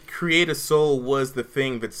me, Create a Soul was the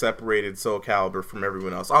thing that separated Soul Calibur from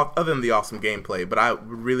everyone else, other than the awesome gameplay. But I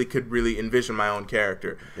really could envision my own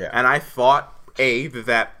character, Yeah. and I thought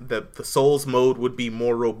that the Souls mode would be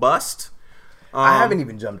more robust. I haven't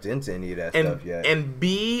even jumped into any of that and stuff yet. and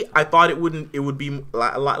B, I thought it would be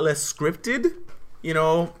a lot less scripted. You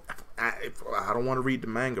know, I don't want to read the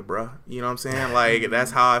manga, bruh. You know what I'm saying? Like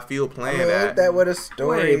that's how I feel I playing mean, that. ain't that what a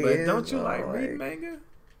story wait, but is? don't you though? like read manga?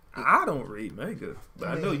 I don't read manga, but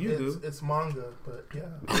I know you do. It's manga, but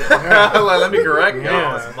yeah. Let me correct you.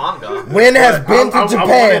 Yeah. It's manga. Win has been to I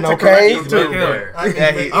Japan, wanted to okay? He's been Yeah. there. I mean,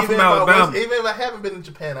 Yeah, but he- I'm from even if I Alabama. even if I haven't been in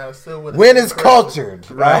Japan, I still would. Win is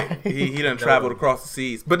cultured, Right, right? he done traveled across the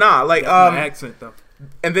seas, but nah, like My accent though.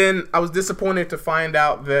 and then I was disappointed to find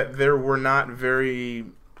out that there were not very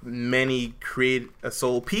many Create a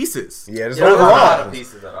Soul pieces. Yeah, there's Yeah, there's a not a lot of lot.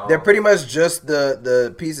 pieces at all. They're pretty much just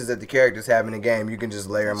the pieces that the characters have in the game. You can just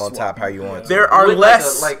layer them on top how you want to. There are With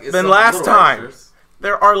less it's than some last little time. extras.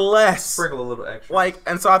 There are less. Sprinkle a little extra. Like,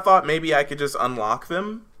 and so I thought maybe I could just unlock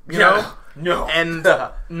them, you know? No. And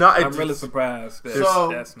no, I'm really surprised that So-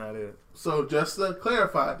 that's not it. So just to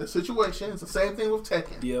clarify, the situation is the same thing with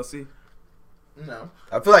Tekken. DLC. No,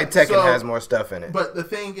 I feel like Tekken So- has more stuff in it. but the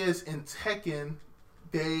thing is, in Tekken,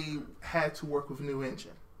 they had to work with a new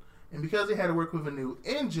engine, and because they had to work with a new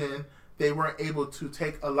engine, they weren't able to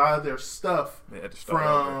take a lot of their stuff They had to start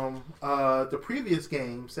over. from the previous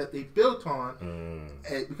games that they built on,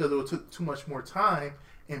 because it took too much more time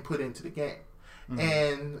and put into the game.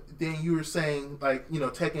 And then you were saying, like, you know,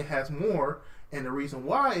 Tekken has more, and the reason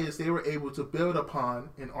why is they were able to build upon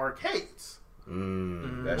in arcades.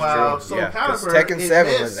 That's Wow, true. so Yeah, 'cause Calibur, Tekken it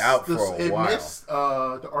 7 missed was out for a it while. missed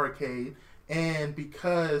the arcade, and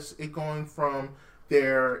because it going from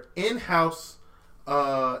their in-house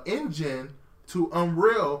engine to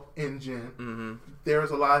Unreal engine,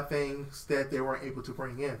 there's a lot of things that they weren't able to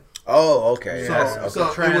bring in. Oh, okay. So, Yes, okay. so it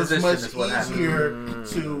was Transition much is what happened.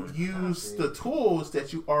 easier to use the tools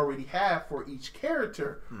that you already have for each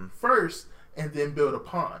character first, and then build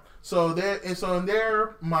upon. So in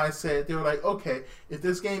their mindset, they were like, okay, if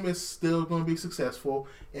this game is still going to be successful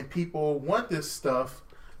and people want this stuff,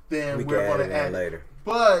 then We we're can going add it to in add it. later.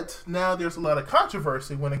 But now there's a lot of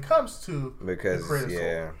controversy when it comes to Because, the Creative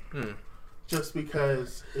yeah. Soul. Just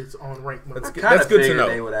because it's on rank mode. That's good to know.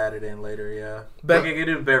 They would add it in later, yeah. But- They can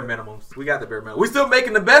do bare minimums. We got the bare minimums. We still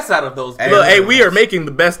making the best out of those. Look, hey, we are making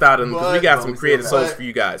the best out of them because we got But- some Creative Souls but for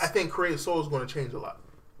you guys. I think Creative Soul is going to change a lot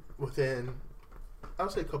within, I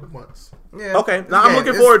would say, a couple months. Yeah. Okay, now I'm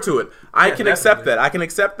looking forward to it. I can accept definitely. that. I can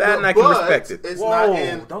accept that, and I can But respect it. It's Whoa, not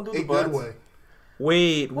in don't do a the good buts. way.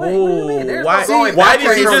 Wait, What do you mean? whoa! There's Why? no going Why back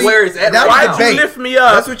did you from just? where it's at that right Why'd now. you bait. lift me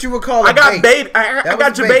up? That's what you would call I a got bait. bait. I That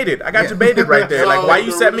got was you bait. baited. I got Yeah. you baited right there. Like, why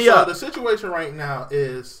you set me so up? The situation right now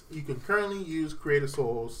is you can currently use Creative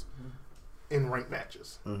Souls in ranked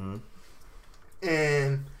matches.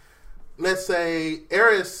 And let's say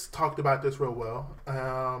Eris talked about this real well,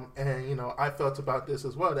 and I felt about this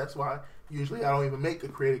as well. That's why usually I don't even make a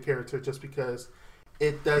creative character, just because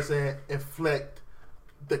it doesn't inflict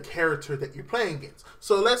the character that you're playing against.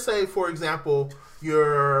 So let's say, for example,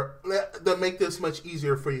 to make this much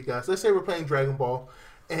easier for you guys. Let's say we're playing Dragon Ball,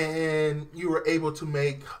 and you were able to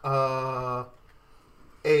make a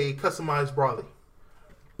customized Broly,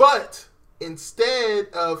 but instead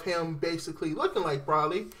of him basically looking like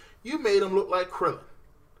Broly, you made him look like Krillin.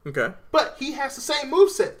 Okay. But he has the same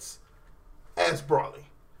movesets as Broly,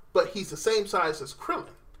 but he's the same size as Krillin.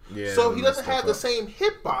 Yeah, So he that's doesn't have up. the same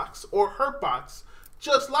hitbox or hurtbox,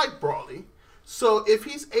 just like Broly. So if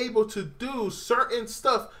he's able to do certain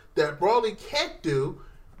stuff that Broly can't do,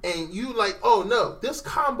 and you like, oh no, this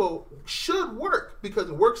combo should work because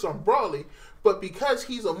it works on Broly, but because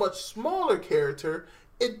he's a much smaller character,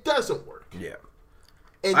 it doesn't work. Yeah.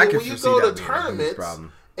 And I then can when you foresee go that to being a huge tournaments,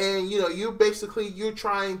 problem. and you're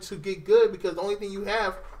trying to get good, because the only thing you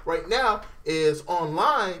have right now is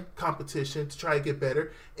online competition to try to get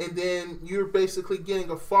better, and then you're basically getting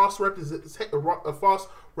a false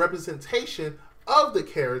representation of the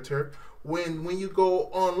character. When you go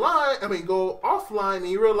offline, and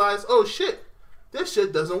you realize, oh shit, this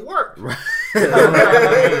shit doesn't work.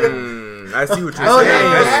 I see what you're Oh,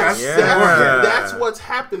 saying. yeah, That's what's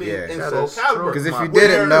happening in That Soul is Calibur. true. Because if you Where-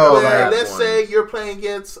 didn't know, where, like, let's say you're playing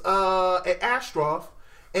against an Astroth,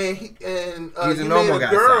 and He's a you normal made a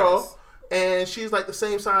guy girl, size. and she's like the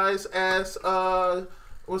same size as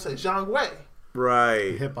Zhang Wei.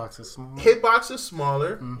 Right. Hitbox is small. Hitbox is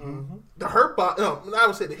smaller. The hurtbox, no, I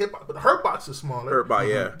would say the hitbox, but the hurtbox is smaller. Hurt by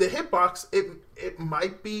The hitbox, it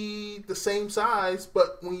might be the same size,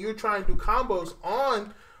 but when you're trying to do combos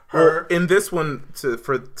on her, Well, in this one, to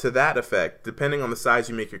that effect, depending on the size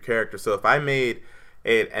you make your character. So if I made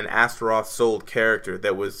an Astaroth sold character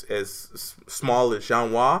that was as small as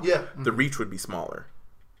Jean-Hua, the reach would be smaller.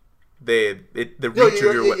 The reach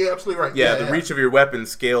of your you're absolutely right. the reach of your weapon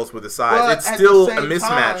scales with the size. But It's at still the a same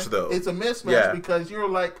mismatch, time, though. It's a mismatch Yeah. because you're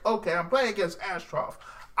like, okay, I'm playing against Astroth.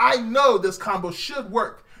 I know this combo should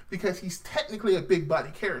work because he's technically a big body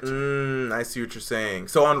character. I see what you're saying.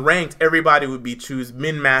 So on ranked, everybody would be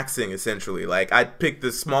min-maxing, essentially. Like, I'd pick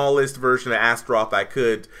the smallest version of Astaroth I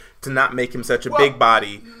could to not make him such a big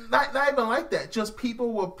body. Not even like that. Just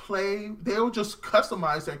people will play. They'll just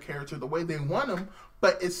customize their character the way they want them,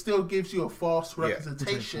 but it still gives you a false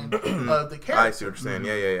representation of the character. I see what you're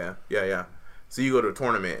saying. Yeah. So you go to a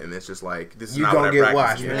tournament and it's just like, this is You not what gonna I get practice.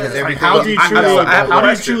 washed Yeah. because Like, everything. how do you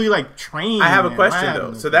truly, question. train? I have a and question lab though.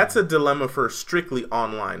 and So that's a dilemma for strictly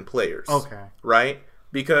online players. Okay. Right?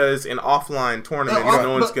 Because in offline tournaments,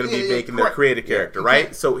 no one's going to be making their correct. creative character, right?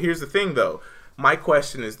 Okay. So here's the thing though. My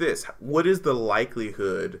question is this: what is the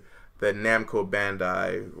likelihood that Namco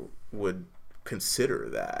Bandai would consider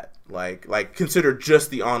that? Like consider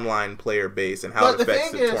just the online player base and how it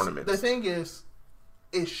affects the tournaments? The thing is,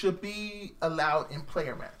 it should be allowed in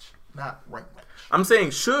player match, not rank match. I'm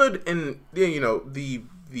saying should, and the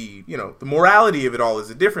morality of it all is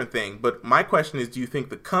a different thing. But my question is, do you think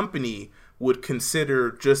the company would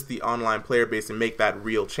consider just the online player base and make that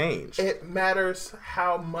real change? It matters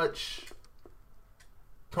how much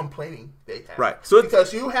complaining they have. Right. So it's,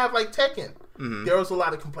 because you have like Tekken, there was a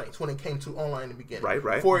lot of complaints when it came to online in the beginning.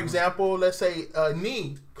 Right. For example, let's say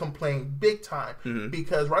Nii complained big time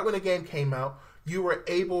because right when the game came out, you were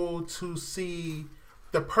able to see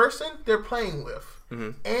the person they're playing with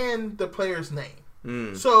and the player's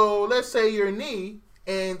name. So let's say you're Nii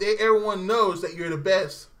and everyone knows that you're the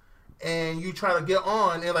best, and you try to get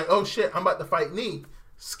on and like, oh shit, I'm about to fight Nii.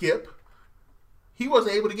 Skip. He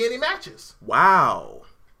wasn't able to get any matches. wow.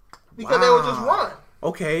 Because they would just run.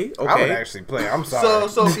 Okay. I would actually play. I'm sorry.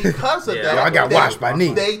 So because of that, I got washed by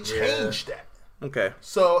Nii. They changed that. Okay.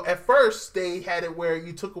 So at first they had it where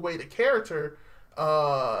you took away the character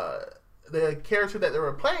that they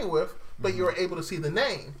were playing with, but you were able to see the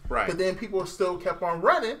name. Right. But then people still kept on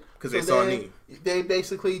running. Because they saw a need. They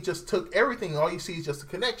basically just took everything. All you see is just a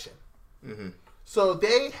connection. Mm-hmm. So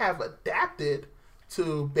they have adapted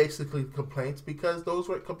to basically complaints because those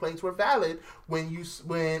complaints were valid when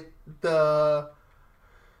the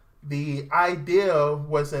idea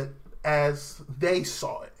wasn't as they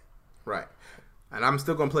saw it. Right. And I'm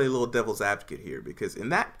still going to play a little devil's advocate here because in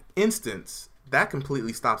that instance, that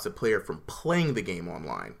completely stops a player from playing the game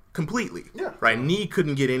online. Completely. Yeah. Right? Nee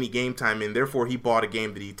couldn't get any game time in, therefore he bought a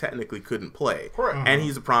game that he technically couldn't play. Correct. And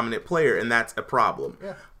he's a prominent player, and that's a problem.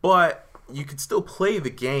 Yeah. But you could still play the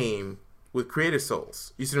game with Creative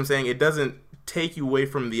Souls. You see what I'm saying? It doesn't take you away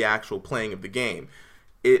from the actual playing of the game.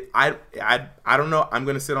 I don't know. I'm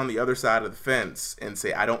going to sit on the other side of the fence and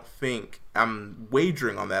say I'm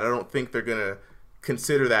wagering on that. I don't think they're going to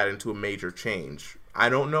consider that into a major change. I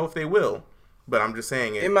don't know if they will, but I'm just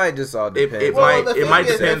saying it might just all depend. It might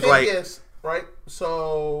depend. Right.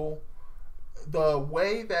 So the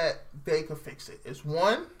way that they could fix it is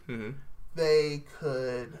one, they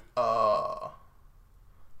could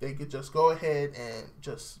just go ahead and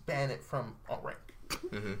just ban it from on rank.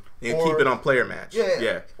 And keep it on player match.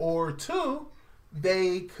 Yeah. Or two,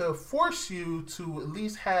 they could force you to at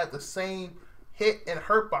least have the same hit and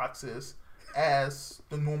hurt boxes as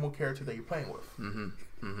the normal character that you're playing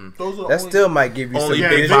with. Those are that still might give you only some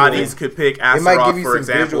big bodies could pick Astaroth, it might give you for some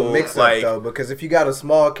example, visual mix up though, because if you got a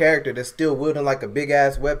small character that's still wielding like a big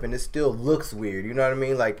ass weapon, it still looks weird. You know what I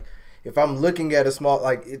mean? Like if I'm looking at a small,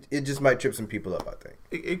 like it just might trip some people up. I think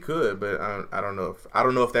it could, but I don't know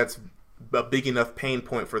if that's a big enough pain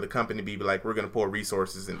point for the company to be like, we're going to pour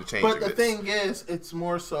resources into changing But the this. thing is, it's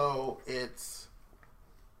more so, it's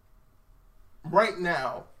right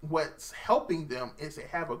now, what's helping them is they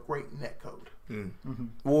have a great netcode.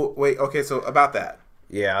 Well, wait, okay, so about that.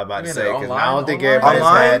 Yeah, I'm about to mean, say because online- I don't think online?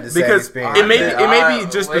 everybody's had the same Because experience. it may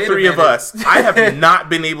be just the Wait a three of minute. us. I have not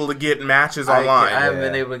been able to get matches online. I haven't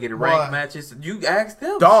been Yeah. able to get ranked matches. You asked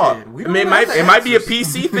them. Dog, Shit. We it don't might have the be a answers.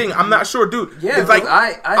 PC thing. I'm not sure, dude. Yeah, it's like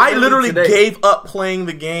I literally today- gave up playing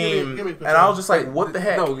the game, Give me and I was just like, Wait, "What the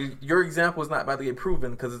heck?" No, your example is not about to get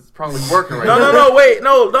proven because it's probably working right No, now. wait,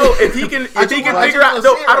 no. If he can figure out,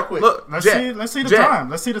 no, I don't look. Let's Jet, see the Jet, time.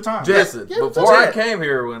 Let's see the time. Listen, Yeah, before I Jet. came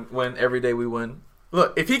here, when every day we win,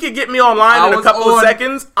 Look, if he could get me online I in a was couple of on-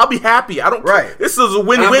 seconds, I'll be happy. I don't. Right. This is a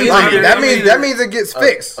win-win I mean, for like, me. that means it gets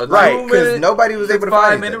fixed, a right? 2 Because minute, nobody was able to find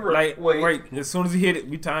 5 it. minute Like, wait. wait, as soon as he hit it,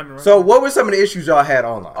 we timed it right. So, what were some of the issues y'all had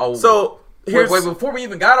online? Oh, So here's wait, before we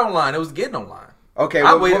even got online, it was getting online. Okay,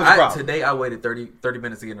 I what was waited. the problem? Today I waited 30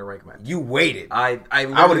 minutes to get in a rank match. You waited. I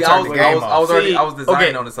would've turned the game off. I was designing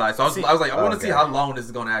okay. on the side, so I was like, I want to see how long this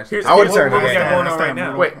is going to actually. Here's- take. I would've turned What the we game got going off. on right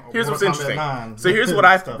now? Wait, here's what's interesting. So here's what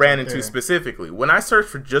I ran into specifically. When I searched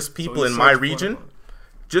for just people in my region,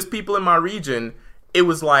 it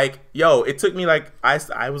was like, yo, it took me like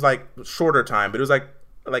I was like shorter time, but it was like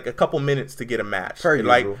a couple minutes to get a match. Per And,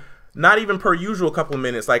 like usual. not even per usual couple of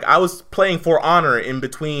minutes. Like I was playing For Honor in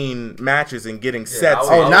between matches and getting sets.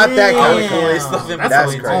 Oh, not that I was kind of doing cool. stuff in That's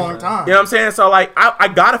between. crazy. Long time. You know what I'm saying? So like I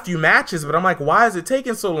got a few matches, but I'm like, why is it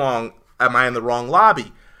taking so long? Am I in the wrong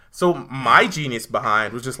lobby? So my genius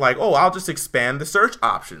behind was just like, oh, I'll just expand the search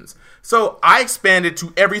options. So I expanded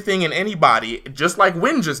to everything and anybody, just like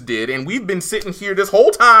Win just did, and we've been sitting here this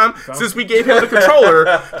whole time since we gave him the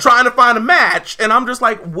controller, trying to find a match, and I'm just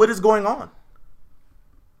like, what is going on?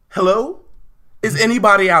 Hello? Is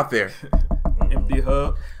anybody out there? Empty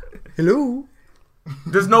hub. Hello.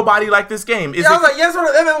 There's nobody like this game. Is Yeah, I it? was like, yes, or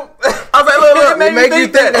no. I was like, look. It made It me make you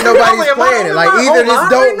think think that that. I was nobody's like, am I playing it. Like online either this right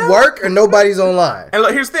don't now? work or nobody's online. And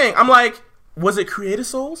look, here's the thing. I'm like, was it Creative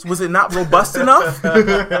Souls? Was it not robust enough?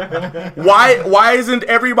 Why isn't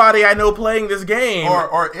everybody I know playing this game?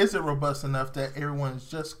 Or is it robust enough that everyone's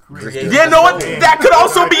just creating? Yeah, know what? That could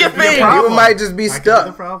also be a thing. People might just be That could be the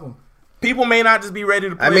stuck. problem. People may not just be ready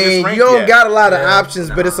to play I this mean, rank you don't yet. got a lot of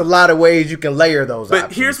options, but it's a lot of ways you can layer those But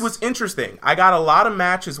options. here's what's interesting. I got a lot of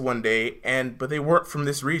matches one day, but they weren't from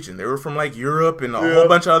this region. They were from like Europe and a whole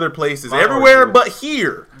bunch of other places. Everywhere but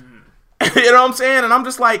here. You know what I'm saying? And I'm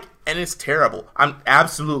just like, and it's terrible. I'm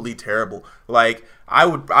absolutely terrible. Like,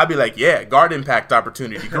 I'd be like, yeah, guard impact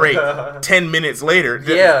opportunity. Great. 10 minutes later.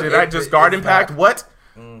 Did I just guard impact? not. What?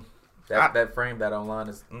 That frame that online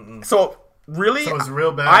is. So, really? So it's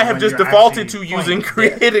real bad I have when just you're defaulted actually to using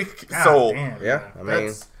playing. Creative God Soul. damn, Yeah, bro. I mean,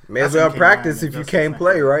 That's- may as that's well some practice King if you Lion can't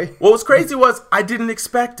play, right? What was crazy was I didn't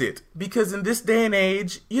expect it. Because in this day and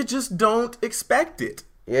age, you just don't expect it.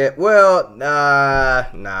 Yeah, well,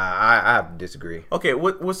 I disagree. Okay,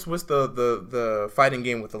 what's the fighting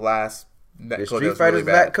game with the last Did Street Fighter's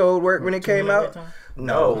net code work when it came out?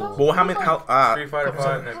 No. Well, how many? Street Fighter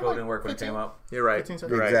 5 net code didn't work when it came out. You're right. You're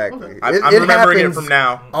right. Exactly. I'm remembering it from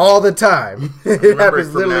now. All the time. It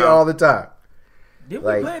happens literally all the time. Did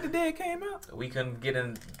we play it the day it came out? We couldn't get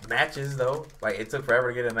in matches though. Like it took forever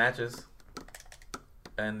to get in matches.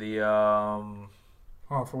 And the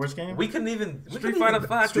for which game? we couldn't even Street Fighter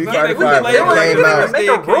 5. Street we Fighter couldn't 5 even came out. make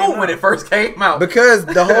a room when it first came out. Because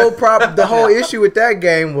the whole issue with that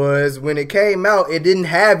game was when it came out, it didn't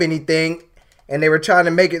have anything, and they were trying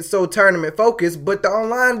to make it so tournament focused, but the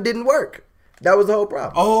online didn't work. That was the whole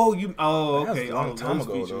problem. Okay. That was a long time Those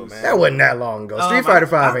ago, though, features. man. That wasn't that long ago. Street Fighter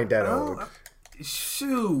 5 ain't that old.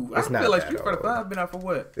 Shoot, It's I not feel like that Street Fighter old. 5 been out for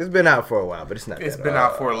what? It's been out for a while, but it's not. It's that been old.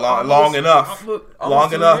 out for long enough. Look, Long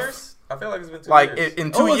 2 enough. years? I feel like it's been 2 Like years.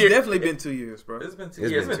 in 2 it's years. definitely been 2 years, bro. It's been 2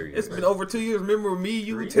 It's years. been 2 years. It's been over 2 years. Remember me,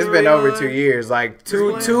 you, It's been over 2 years. Like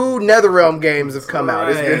two NetherRealm games have come out.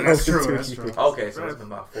 It's been That's over true, 2 that's years. true. Okay, so it's been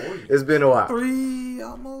about 4 years. It's been a while, 3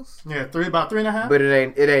 almost. Yeah, about 3.5. but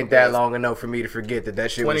it ain't that long enough for me to forget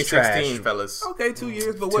that shit was 2016, trash. fellas. Okay, 2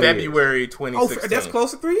 years, but what? February Oh, 2016. that's close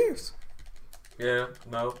to 3 years. Yeah,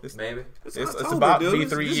 no, maybe. It's October, about dude. to be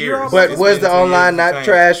This 3 year years. almost- But It's was been the 2 years online to not change.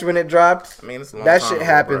 trash when it dropped? I mean, it's a long That time shit ago,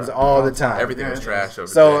 happens bro. all the time. Everything was trash over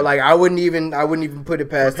So there. like I wouldn't even put it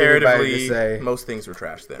past anybody to Comparatively, say. most things were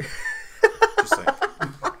trash then. Just saying.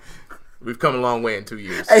 We've come a long way in 2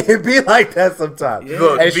 years. Hey, it be like that sometimes. Yeah.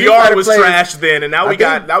 Look, Hey, Street VR Fighter was players- trash then, and now we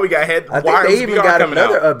got head I think wireless they even VR got coming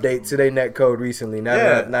another out. update to their netcode recently. Now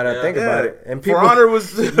that I think about it, and For people, Honor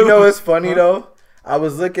was. you know what's funny though? I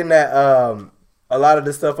was looking at a lot of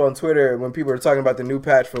the stuff on Twitter when people were talking about the new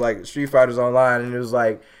patch for like Street Fighters Online, and it was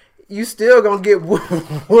like, you still gonna get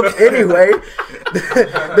whooped anyway.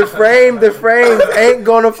 the frames ain't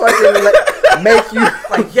gonna fucking make you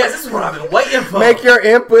Like, yes, this is what I've been waiting for. make your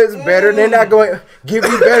inputs better. They're not going to give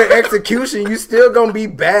you better execution. You still gonna be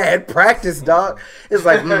bad. Practice, dog. It's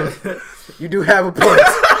like you do have a point.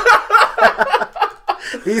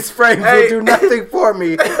 These frames will do nothing for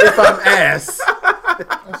me if I'm ass.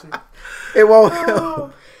 It won't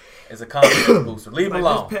help. It's a confidence booster. Leave him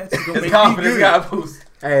alone. It's a confidence guy boost.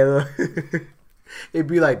 Hey, look. It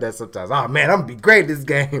be like that sometimes. Oh, man, I'm going to be great this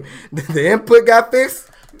game. The input got fixed?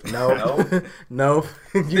 No. No.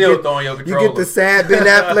 Still throwing your You controller. get the sad Ben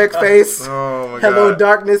Affleck face. Oh my Hello, God.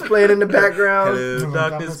 darkness playing in the background. Hello,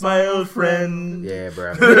 darkness, my old friend. Yeah,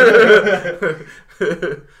 bro.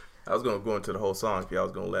 I was gonna go into the whole song if y'all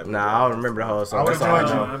was gonna let me. Nah, I don't remember the whole song. I would've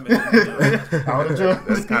That's all joined know. I would have joined.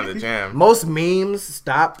 That's kind of the jam. Most memes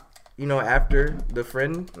stop, after the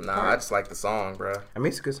friend. Nah, I just like the song, bro. I mean,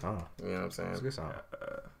 it's a good song. You know what I'm saying? It's a good song.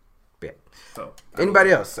 Yeah. So,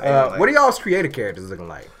 Anybody else? I didn't like What are y'all's creative characters looking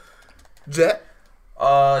like? Jet.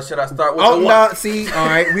 Should I start with Oh, the no, see, all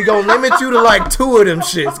right, we gonna limit you to like 2 of them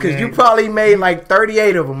shits, because you probably made like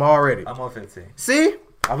 38 of them already. I'm on 15. See?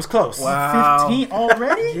 I was close. wow. 15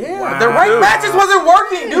 already? Yeah, Wow. the ranked matches wasn't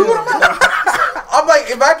working, dude. I'm like,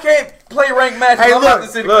 if I can't play ranked matches, Hey, I'm look, not the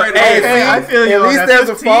city look, creator. Hey, Hey, see, I feel you at on least that there's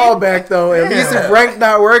a 15. fallback, though. At least if rank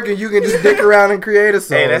not working, you can just dick around and create a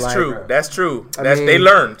song. Hey, that's like, true. That's true. I That's mean- they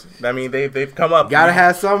learned. I mean, they've come up. Gotta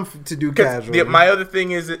have something to do 'Cause casual. my other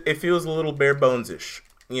thing is it feels a little bare bones-ish.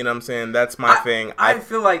 You know what I'm saying? That's my thing. I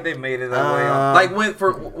feel like they made it that way. Like when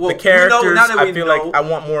for the characters, now that we I feel know, like I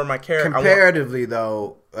want more of my character. Comparatively,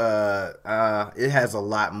 though, it has a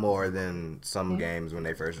lot more than some games when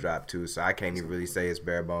they first dropped, too, so I can't even really say it's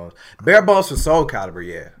bare bones. Bare bones for Soul Calibur,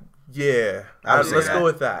 yeah. Yeah, I would say let's that. go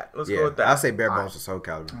with that. Let's go with that. I'll say bare bones for Soul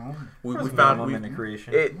Calibur. we found in the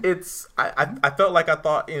creation. it's. I felt like I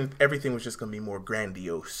thought everything was just gonna be more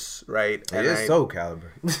grandiose, right? It is Soul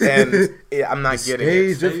Calibur. And I'm not getting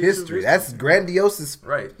it. Stage of history. That's grandiose.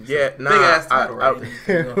 Right. Yeah, nah, Big ass title,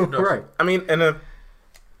 right? Right. I mean, and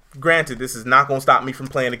granted, this is not gonna stop me from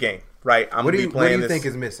playing the game, right? I'm What gonna do be playing you this. think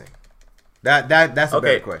is missing? That's a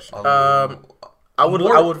Okay. better question. I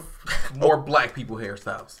would. More black people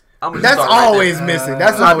hairstyles. I'm gonna That's start right always there. missing.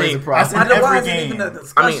 That's I always mean, a problem. I know why every is it even game. a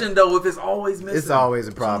discussion though if it's always missing. It's always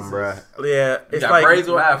a problem, bruh. Yeah, You it's got like braids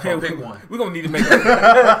or afro, pick one. We're going to need to make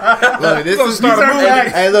Look, this is start a movie.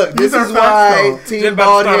 Hey, look, this These are is why facts, Team Just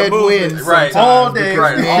about to start a Baldhead movement. wins Right. All day.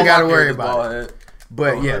 because we All ain't got to my worry characters about it. bald head.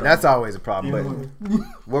 But yeah, that's always a problem. But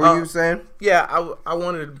what were you saying? yeah. I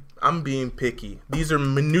wanted. I'm being picky. These are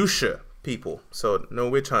minutia people, so no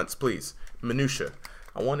witch hunts, please. Minutia.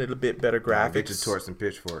 I wanted a bit better Get your graphics. torch and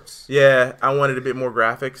pitchforks. Yeah, I wanted a bit more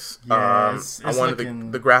graphics. Yes, I it's wanted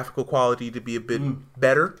looking- the graphical quality to be a bit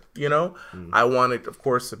better, you know? I wanted, of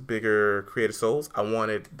course, a bigger Creative Souls. I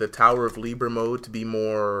wanted the Tower of Libra mode to be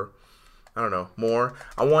more, I don't know, more.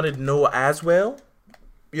 I wanted Noah Aswell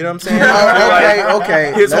You know what I'm saying?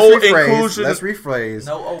 Okay. His Let's whole rephrase. inclusion. Let's rephrase.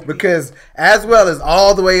 No OP. Because as well as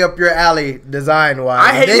all the way up your alley design wise,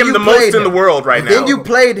 I hate him the most in the world right now. Then you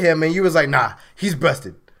played him and you was like, nah, he's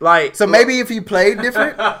busted. Like, So maybe if he played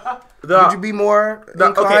different, would you be more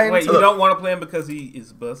inclined? okay, Wait, you don't want to play him because he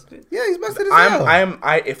is busted? Yeah, he's busted as hell.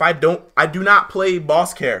 I do not play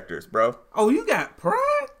boss characters, bro. Oh, you got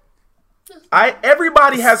pride?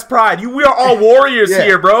 Everybody has pride. We are all warriors Yeah.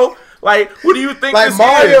 here, bro. Like, what do you think Like this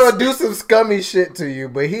Mario is? will do some scummy shit to you,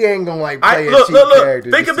 but he ain't gonna like play a Look. cheap character.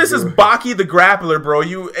 Think of this as Baki the Grappler, bro.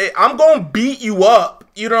 I'm gonna beat you up.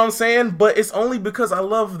 You know what I'm saying? But it's only because I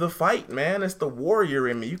love the fight, man. It's the warrior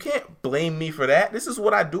in me. You can't blame me for that. This is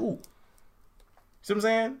what I do. See what I'm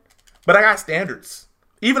saying? But I got standards.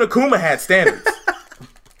 Even Akuma had standards.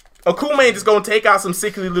 Akuma ain't just gonna take out some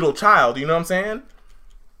sickly little child. You know what I'm saying?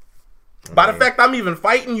 By the fact I'm even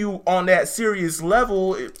fighting you on that serious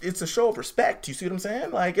level, it's a show of respect. You see what I'm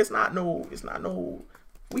saying? Like, it's not no,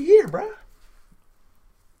 we here, bruh.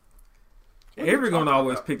 Avery gonna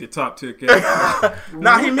always pick the top tier character.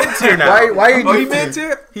 Nah, he mid tier now. Why you Oh, he do mid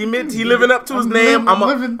tier? He living up to his name.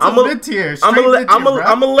 living to mid-tier. Straight mid-tier, I'm bro.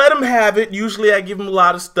 gonna let him have it. Usually I give him a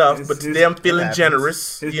lot of stuff, but today I'm feeling happens.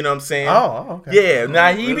 generous. You know what I'm saying? Oh, okay. Yeah,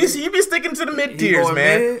 now he be sticking to the mid tiers, going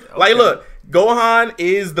man. mid? Like, Okay. look, Gohan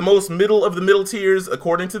is the most middle of the middle tiers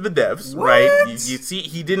according to the devs, right? You see,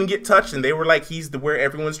 he didn't get touched, and they were like, he's where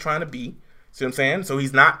everyone's trying to be. See what I'm saying? So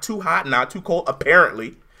he's not too hot, not too cold,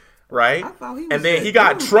 apparently, right? I thought he was And then that he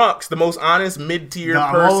got dude. Trunks, the most honest mid-tier The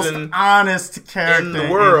person. most honest character in the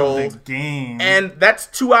world, in the game. And that's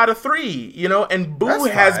 2 out of 3, you know. And Boo That's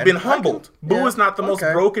has fine. been humbled. Boo yeah, is not the most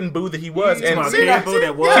okay. broken Boo that he was. And Kid see, Boo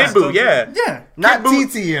that was. Kid Boo, yeah. yeah. Not Boo-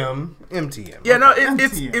 TTM, MTM. Yeah, no,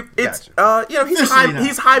 MTM. it's Gotcha. you know, Officially now.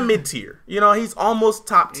 he's high mid tier. You know, he's almost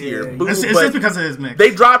top tier. Yeah. Boo, It's but just because of his mix.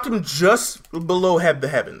 they dropped him just below the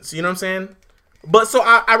heavens. You know what I'm saying? But so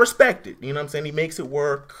I respect it. You know what I'm saying? He makes it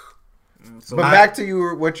work. So But back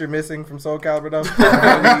to what you're missing from Soul Calibur, though.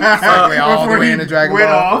 Segue all the Before way he into Dragon went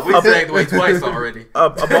Ball. off. We segued away twice already. My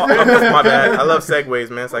bad. I love segues,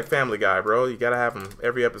 man. It's like Family Guy, bro. You gotta have them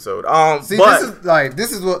every episode. See, but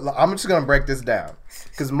this is what I'm just gonna break this down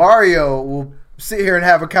because Mario will sit here and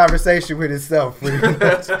have a conversation with himself. Pretty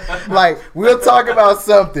much. Like we'll talk about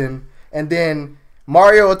something, and then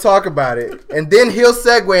Mario will talk about it, and then he'll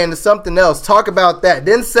segue into something else, talk about that,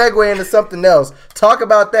 then segue into something else, talk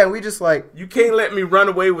about that, and we just like you can't let me run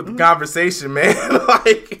away with the conversation, man.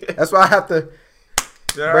 Like, that's why I have to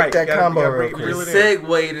all break that you gotta combo real reel quick. it in.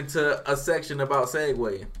 Segued into a section about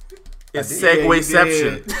segueing. It's Yeah, you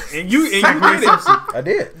Segwayception. did. And you did it. I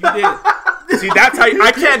did. You did. See, that's how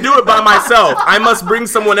I can't do it by myself. I must bring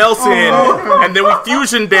someone else in, and then we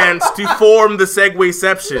fusion dance to form the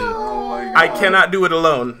Segwayception. I cannot do it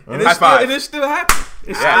alone. And High five. it still happened.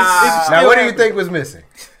 It's Yes. still Now, what do you happening. think was missing?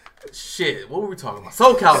 Shit, what were we talking about?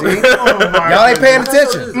 Soul Calibur. Y'all ain't paying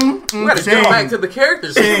attention. We gotta jump back to the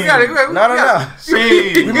characters. We gotta, No.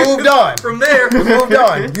 Shame. We moved on. From there, We moved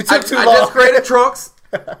on. You took too I long. just created Trunks.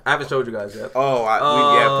 I haven't showed you guys yet.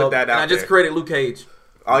 Oh, put that out and I just there. created Luke Cage.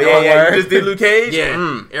 Oh, yeah. word. You just did Luke Cage? Yeah,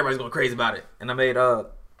 Mm. everybody's going crazy about it. And I made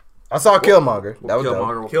I saw Killmonger. That was dope.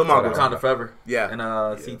 Killmonger, Wakanda Forever. Yeah. And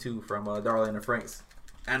C2 from Darlene and Frank's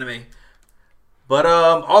anime. But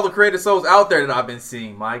all the creative souls out there that I've been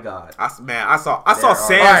seeing, my God. I saw There are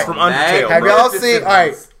Sans from Undertale, Have bro. y'all seen? All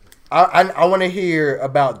right, I want to hear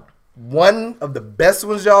about one of the best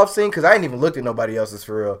ones y'all have seen because I ain't even looked at nobody else's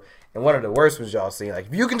for real, and one of the worst ones y'all seen. Like,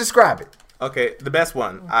 if you can describe it, Okay, the best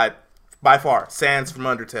one, by far, Sans from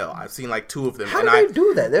Undertale. I've seen like 2 of them. how and do they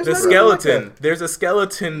do that? There's The nothing like skeleton. that. There's a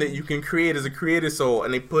skeleton that you can create as a creative soul,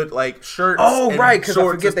 and they put like shirts. Oh and right, because I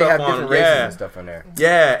shorts forget and they have stuff on different them. races Yeah. and stuff in there.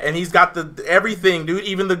 Yeah, and he's got the everything, dude.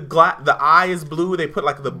 Even the eye is blue. They put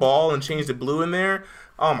like the ball and changed the blue in there.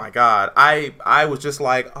 Oh my god, I was just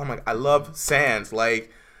like, oh my, I love Sans.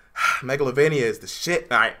 Like, Megalovania is the shit.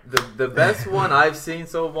 The best one I've seen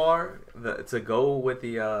so far to go with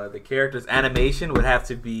the character's animation would have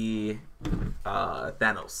to be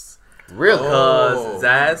Thanos. Really? Because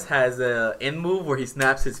Zaz has a end move where he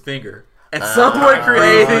snaps his finger. And someone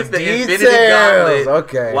created the Infinity details. Gauntlet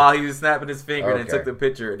Okay. while he was snapping his finger and Okay. took the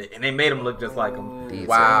picture. And they made him look just like him.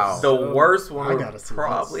 Wow. The worst one I would gotta see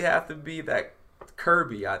probably have to be that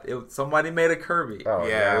Kirby. Somebody made a Kirby. Oh,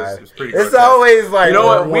 Yeah, God. it was pretty It's grotesque. always like You know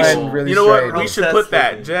what? one We should. really You know what? strange We one. should That's put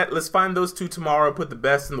that. the- Jet. Let's find those 2 tomorrow. Put the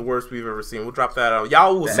best and the worst we've ever seen. We'll drop that out.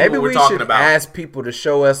 Y'all will see Maybe what we're we talking should about. ask people to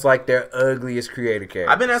show us like their ugliest creative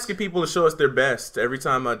characters. I've been asking people to show us their best every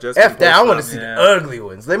time I just. F that. I want to see Yeah. the ugly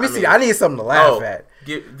ones. Let me see. I need something to laugh at.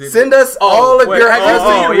 Send Send us all of your. Have you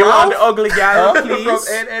seen Ralph? you're on the ugly guy, From please?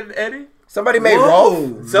 Ed, Eddie? Somebody made Whoa.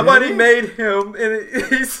 Rolf. Somebody made him, and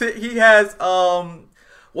he has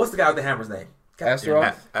what's the guy with the hammer's name?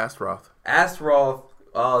 Astaroth? Astaroth. Astaroth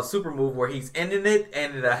super move where he's ending it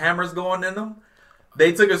and the hammer's going in him.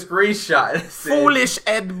 They took a screenshot. And said, Foolish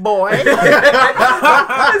Ed boy. it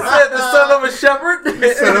said the son of a shepherd.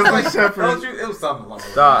 Son of a shepherd. It was something along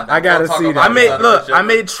those Dog, lines. I gotta Don't talk see about that. the son of a I shepherd.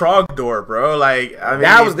 made Trogdor, bro. Like, I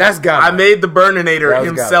mean, That's God. I made the Burninator That was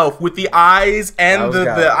himself with the eyes That and was the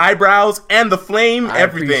God. eyebrows and the flame, I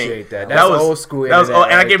everything. appreciate that. That's old school That was, internet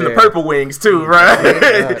and I right gave him the there. purple wings too, right?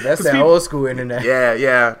 That's that old school internet.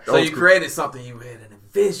 Yeah. So Old you school. created something you had an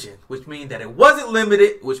envision, which means that it wasn't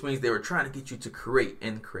limited, which means they were trying to get you to create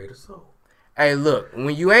and create a soul. Hey, look,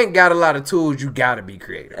 when you ain't got a lot of tools, you gotta be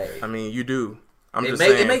creative. Hey, I mean, you do. I'm it, just make,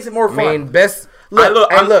 saying. it makes it more I fun. mean, best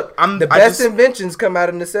look. I'm- the I best just- inventions come out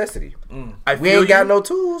of necessity. I We feel ain't got you. no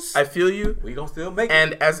tools. I feel you. we gonna still make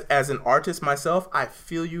And it. as an artist myself, I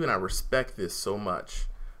feel you and I respect this so much.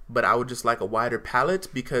 But I would just like a wider palette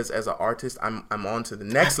because as an artist, I'm on to the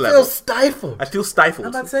next Feel level. stifled. I feel stifled I'm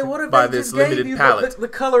about to say, what if by they this just gave limited you palette. the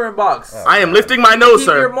coloring box? I am lifting my nose, Keep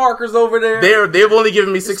your sir. markers over there. They've only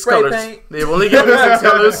given me 6 spray colors. paint. They've only given me 6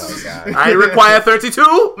 colors. I require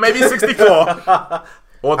 32, maybe 64.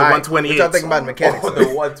 Or the All right, 128. What y'all think about the mechanics? Oh, the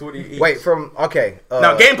 120 each. Wait,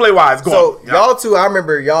 Now, gameplay wise, go So on. y'all two, I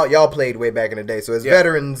remember y'all played way back in the day. So as Yeah.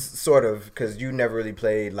 veterans, sort of, because you never really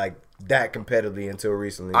played like that competitively until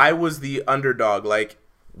recently. I was the underdog. Like,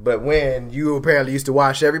 but when you apparently used to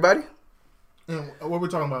watch everybody. And what we're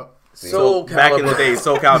talking about? So back in the day,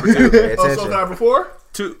 Soul Calibur 2. Pay Oh, attention. Soul Calibur 4?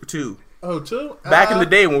 Two. Oh, 2? Back in the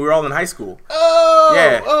day when we were all in high school. Oh,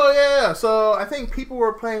 Yeah. Oh, yeah. So I think people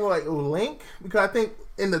were playing like Link because I think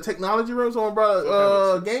in the technology room someone brought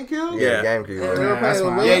GameCube. Yeah. GameCube. And we right? were that's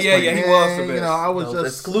playing fine. Link. Yeah, he was the And, best. I was Those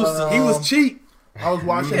just exclusive. He was cheap. I was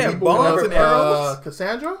watching Yeah, people bombs with and arrows.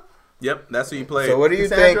 Cassandra. Yep, that's who you played. So what do you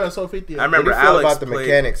Cassandra think? and Sophia. I What remember do you feel Alex about the played-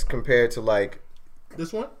 mechanics compared to like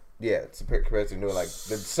This one. compared to new like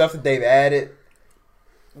the stuff that they've added?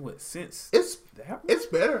 What since It's that? it's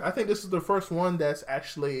better. I think this is the first one that's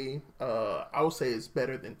actually I would say it's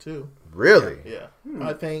better than 2. Really? Yeah,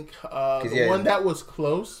 I think the yeah. one that was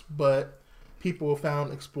close, but people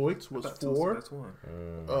found exploits was That's 4. That's one.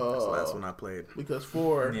 That's the last one I played. Because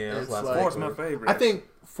 4, Yeah, it's that's like, Four's my favorite. I think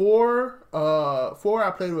 4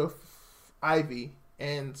 I played with Ivy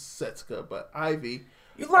and Setsuka, but Ivy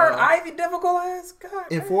You learned Ivy difficult as God.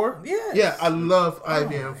 in man. 4. Yes. Yeah, I love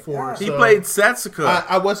Ivy in 4. God. He so played Setsuka.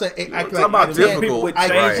 I wasn't. talking about difficult. I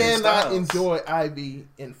Right. cannot Styles. enjoy Ivy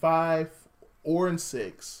in 5 or in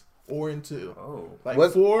 6 or in 2. Oh, Like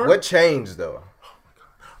What 4. what changed though?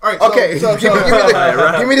 All right. So, Okay, So,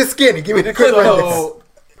 give me the skinny. Give me the quick so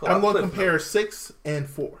Pull I'm out going to Cliff compare 6 and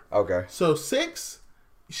 4. Okay. So 6,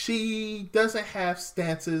 she doesn't have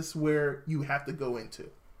stances where you have to go into.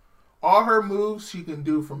 All her moves she can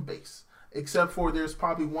do from base. Except for there's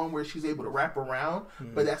probably one where she's able to wrap around,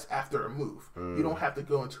 but that's after a move. You don't have to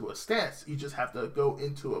go into a stance. You just have to go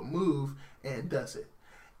into a move and does it.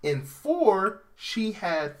 In 4, she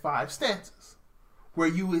had 5 stances where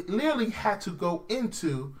you would literally had to go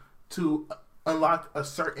into to unlock a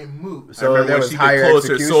certain move. So I remember there when was she higher could close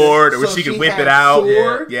her execution? sword, or when So she could whip had it out.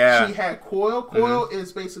 sword, Yeah. She had coil. Coil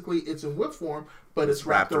is basically it's in whip form, but it's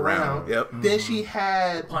wrapped around. Yep. Then she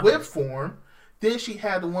had whip form. Then she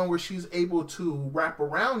had the one where she's able to wrap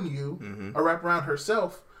around you or wrap around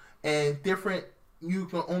herself, and different. You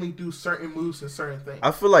can only do certain moves and certain things.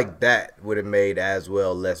 I feel like that would have made as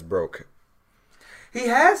well less broke. He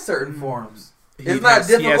has certain forms. He It's not has-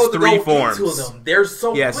 he has difficult to 3 go forms. into them. They're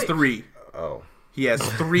so He has quick. 3. Oh. He has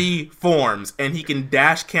 3 forms, and he can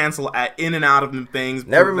dash cancel in and out of them things.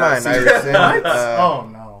 Never mind. I resent, Oh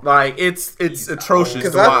no. Like it's atrocious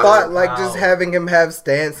because to I watch. thought like just having him have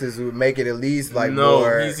stances would make it at least like no,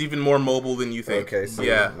 more. he's even more mobile than you think. Okay. So,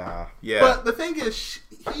 yeah, Nah. yeah. But the thing is,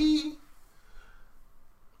 he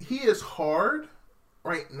is hard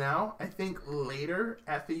right now. I think later,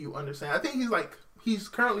 after you understand, I think he's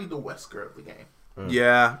currently the Wesker of the game.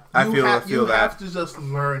 Yeah, I You feel have that. to just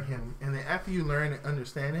learn him, and then after you learn and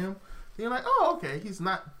understand him, you're like, oh, okay, he's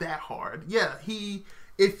not that hard. Yeah,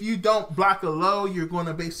 if you don't block a low, you're going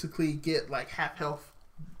to basically get like half health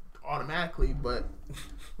automatically. But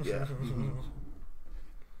yeah,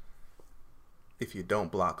 If you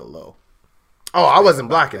don't block a low, Oh, I wasn't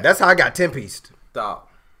blocking. That's how I got 10-pieced. dog,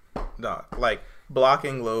 like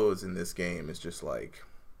blocking lows in this game is just like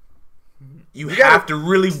you gotta- have to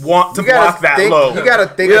really want to You gotta block that think, low. You gotta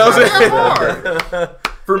think You know about what I'm it. hard.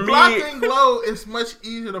 For me, blocking low is much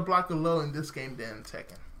easier to block a low in this game than in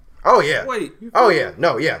Tekken. Oh yeah. Wait. Oh yeah.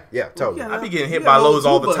 No. Yeah. Totally. Yeah. I be getting hit You by got lows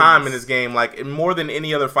all two the time in buttons. this game, like more than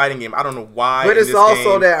any other fighting game. I don't know why. But in it's this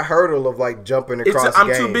also game, that hurdle of like jumping across. I'm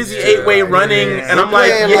games. too busy Yeah. 8-way running, and I'm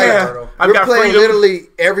like, playing, yeah, I've we're got playing freedom. literally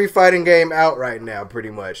every fighting game out right now,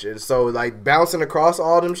 pretty much. And so like bouncing across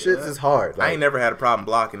all them shits is hard. I Like, ain't never had a problem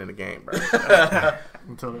blocking in the game, bro.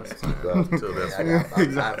 Until that's Until this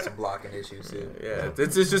one. I have some blocking issues too. Yeah,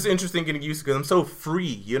 it's just interesting getting used to because I'm so free.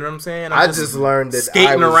 You know what I'm saying? I I'm just learned that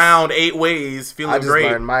skating around 8 ways, feeling I just great.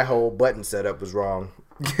 learned my whole button setup was wrong.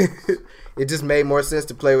 It just made more sense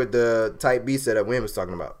to play with the Type B setup Wayne was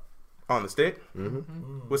talking about. On the stick?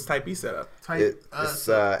 What's Type B setup? It's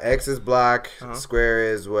X is block,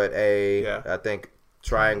 square is what A, Yeah. I think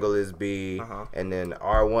triangle is B, and then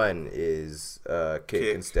R1 is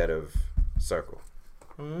kick instead of circle.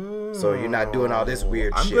 So you're not doing all this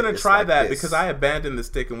weird I'm shit. gonna It's try like that this. because I abandoned the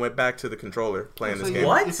stick and went back to the controller playing this game.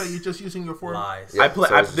 What? You say you're just using your four? Lies. Yeah, I play.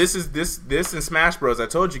 so it's- This and Smash Bros. I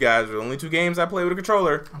told you guys are the only 2 games I play with a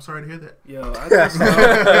controller. I'm sorry to hear that. Yo, I just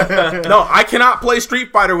No, I cannot play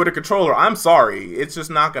Street Fighter with a controller. I'm sorry, it's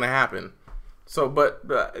just not gonna happen. So, but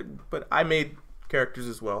I made characters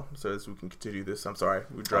as well, so as we can continue this. I'm sorry,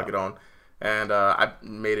 we drug it on, and I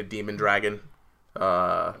made a demon dragon.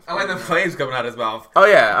 I like the flames coming out of his mouth. Oh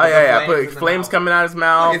yeah. I flames put in the flames mouth. coming out of his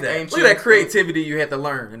mouth. Look at that. ancient- Look at that creativity you had to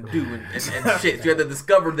learn and do and shit. You had to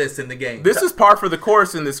discover this in the game. This is par for the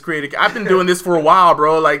course in this creative. I've been doing this for a while,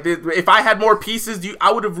 bro. Like, if I had more pieces,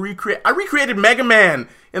 I would have recreated. I recreated Mega Man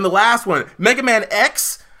in the last one. Mega Man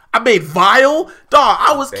X. I made Vile. Dog,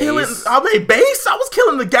 I was killing. I made Bass. I was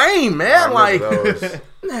killing the game, man. I Like, remember those.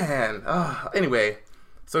 man. Anyway,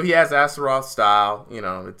 so he has Astaroth style. You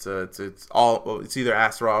know, it's either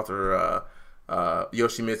Astaroth or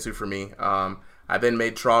Yoshimitsu for me. I then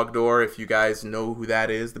made Trogdor. If you guys know who that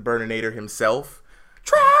is, the Burninator himself.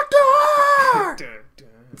 Trogdor.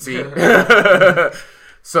 See.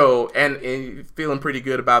 So and feeling pretty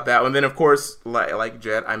good about that one. Then of course, like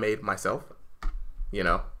Jet, I made myself. You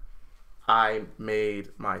know, I made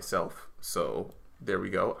myself. So there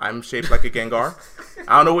we go. I'm shaped like a Gengar.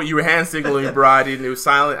 I don't know what you were hand signaling, bro. It was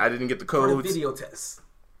silent. I didn't get the for the codes. video test.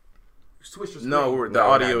 Switch your No, screen. the No, we're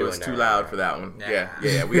not audio doing is that too right loud now. for that one. Nah.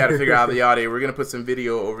 Yeah. We got to figure out the audio. We're gonna put some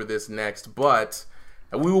video over this next, but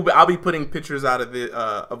I'll be putting pictures out of the.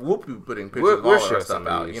 We'll be putting pictures of We'll all of share our stuff some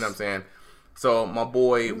of out. these. You know what I'm saying? So my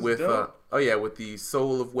boy with dope. with the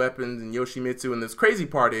Soul of Weapons and Yoshimitsu, and this crazy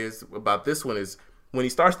part is about this one is when he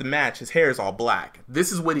starts the match, his hair is all black.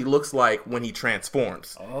 This is what he looks like when he transforms.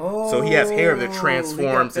 So he has hair that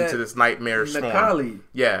transforms into this nightmare storm. Nakali.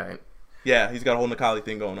 Yeah, he's got a whole Nakali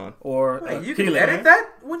thing going on. Or Hey, you can Keelan, edit man. that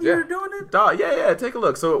when Yeah. you're doing it. Dog, yeah, take a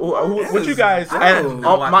look. So, that what you is guys dope.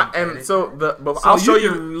 and, So I'll show you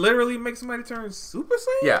you. can literally make somebody turn Super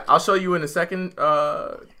Saiyan? Yeah, I'll show you in a second.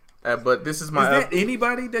 But this is Is my. that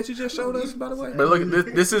anybody that you just showed us, by the way? But look,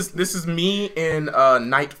 this is me in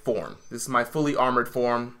knight form. This is my fully armored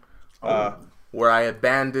form, where I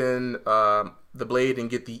abandon the blade and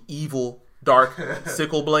get the evil dark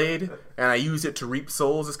sickle blade, and I use it to reap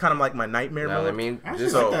souls. It's kind of like my nightmare Now, mode. let me actually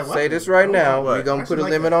just like that say weapon. this right now. What? We're gonna put a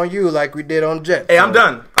like limit that. on you like we did on Jet. Hey, I'm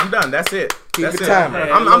So done. That's it. Keep That's the it. timer.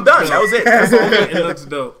 I'm done. That was it. That's all me. It looks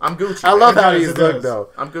dope. I'm Gucci. I love how It these does. look though.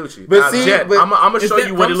 I'm Gucci. But Now, see, Jet, but- I'm gonna Is show that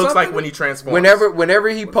you what from it looks like something? when he transforms. Whenever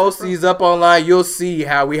he posts these up online, you'll see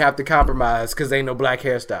how we have to compromise because ain't no black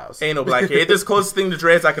hairstyles. Ain't no black hair. It's the closest thing to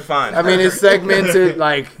dreads I could find. I mean, it's segmented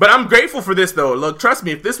like. But I'm grateful for this though. Look, trust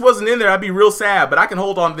me, if this wasn't in there, I'd be real sad. But I can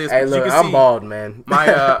hold on to this. Hey, because you look, can I'm see bald, man. my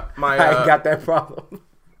I ain't got that problem.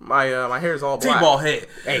 my hair is all black T-ball head.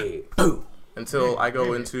 Hey, until I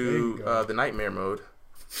go into the nightmare mode,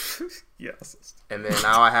 Yes. and then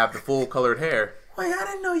now I have the full colored hair. Wait, I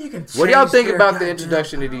didn't know you can. what do y'all change think their about the goddamn-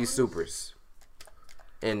 introduction of these supers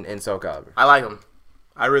in Soul Calibur? I like them.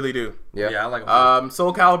 I really do. Yeah, I like. Them.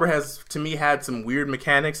 Soul Calibur has, to me, had some weird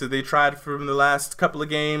mechanics that they tried from the last couple of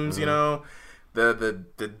games. You know, the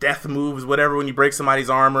death moves, whatever. When you break somebody's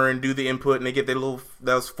armor and do the input, and they get their little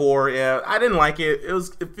those 4. Yeah, I didn't like it.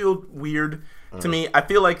 It felt weird to me. I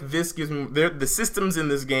feel like this gives me the systems in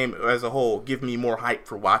this game as a whole give me more hype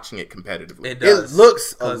for watching it competitively. It does. It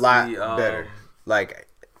looks a 'Cause lot the, better. Like,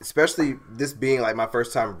 especially this being like my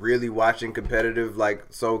first time really watching competitive like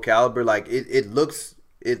Soul Calibur. Like, it looks.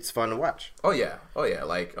 It's fun to watch. Oh yeah.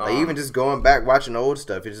 Like Even just going back watching old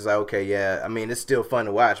stuff, it's just like, okay, yeah. I mean, it's still fun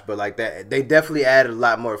to watch, but like that, they definitely added a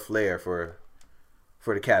lot more flair for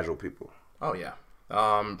the casual people. Oh yeah.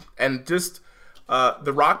 And just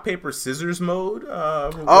The rock paper scissors mode.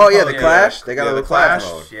 Oh yeah, the clash. They got a little clash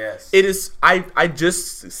mode. Yes. It is. I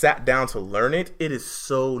just sat down to learn it. It is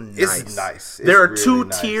so nice. It's nice. There are really two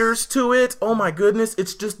nice. tiers to it. Oh my goodness,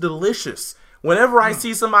 it's just delicious. Whenever I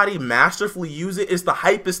see somebody masterfully use it, it's the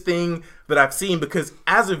hypest thing that I've seen because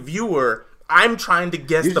as a viewer, I'm trying to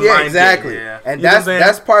guess the mind exactly. game. Yeah. And You know what I'm saying?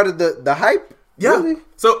 that's part of the hype. Yeah. Really?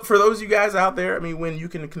 So for those of you guys out there, I mean, when you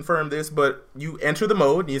can confirm this, but you enter the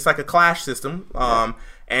mode, and it's like a clash system,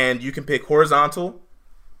 and you can pick horizontal,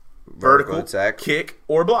 vertical, attack, kick,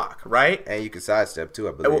 or block, right? and you can sidestep too,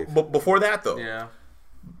 I believe. But before that, though, Yeah.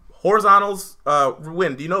 horizontals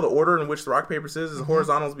win. Do you know the order in which the rock paper scissors?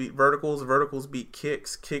 Horizontals beat verticals, verticals beat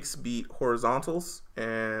kicks, kicks beat horizontals,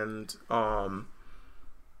 and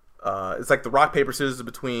it's like the rock paper scissors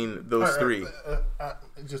between those three.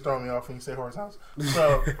 It just throwing me off when you say horizontals.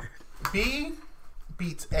 So B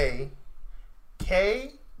beats A,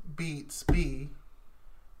 K beats B,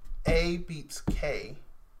 A beats K,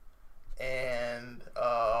 and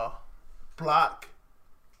block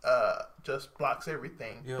just blocks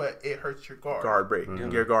everything, but it hurts your guard. Guard break,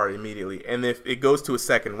 your guard immediately, and if it goes to a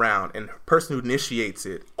second round, and the person who initiates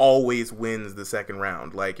it always wins the second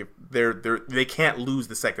round. Like if they can't lose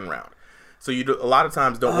the second round, so you a lot of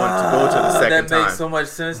times don't want to go to the second time. That makes so much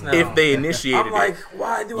sense now. If they initiated I'm like,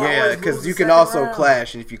 why do I Yeah, always because lose you the can second also round?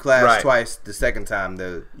 clash, and if you clash Right. twice, the second time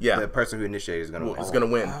the Yeah. person who initiated is gonna win. It's gonna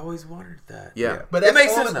win. I always wondered that. Yeah. But It that's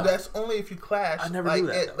makes only, sense, though. that's only if you clash. I never like, knew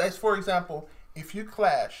that, though. That's for example, if you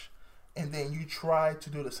clash and then you try to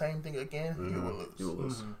do the same thing again, you will lose. You will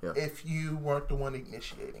lose. Yeah. If you weren't the one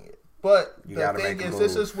initiating it. But You the gotta thing make a is,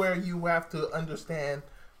 this move. is where you have to understand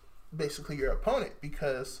basically your opponent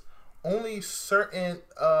because only certain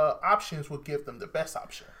options will give them the best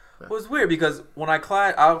option. Well, it's weird because when I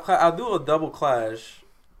clash, I'll do a double clash.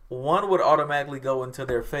 One would automatically go into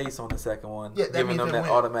their face on the second one, Yeah, that giving means them they that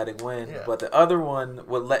win. automatic win. Yeah. But the other one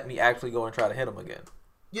would let me actually go and try to hit them again.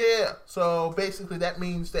 Yeah, so basically that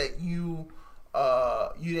means that you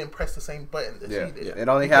didn't press the same button that Yeah, she did. it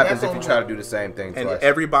only Yeah, happens that's if you all- try to do the same thing And twice.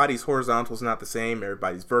 everybody's horizontal is not the same.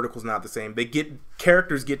 Everybody's vertical is not the same.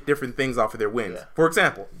 Characters get different things off of their wins. Yeah. For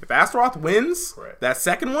example, if Astaroth wins Correct. that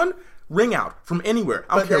second one, ring out from anywhere.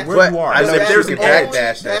 I don't But care that's- where you are. I know If that there's you an can edge, backdash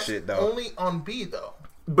that that's shit though. only on B though.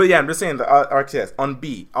 but yeah, I'm just saying the RKS on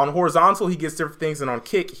B on horizontal he gets different things, and on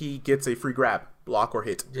kick he gets a free grab, block or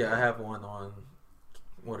hit. Yeah, I have one on,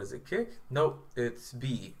 what is it, kick? Nope, it's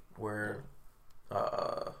B, where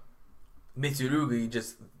Mitsurugi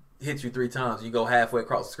just hits you 3 times. You go halfway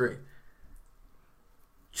across the screen.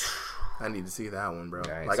 I need to see that one, bro.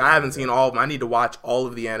 Yeah, I ain't Like seen I haven't that. seen all of them. I need to watch all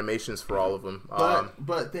of the animations for all of them.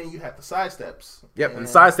 But then you have the side steps. Yep, And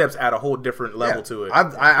sidesteps add a whole different level Yeah. to it.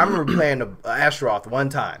 I remember playing a Astaroth one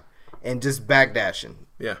time and just backdashing.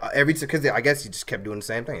 Yeah. Because I guess he just kept doing the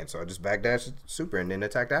same thing, and so I just backdashed super and then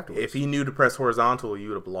attacked afterwards. If he knew to press horizontal, you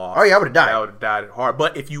would have lost. Oh, yeah, I would've died. I would have died hard.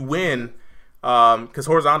 But if you win, because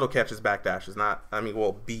horizontal catches backdash is not. I mean,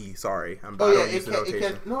 well, B. Sorry, I Oh yeah, don't use the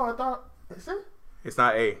notation. no, I thought is it? It's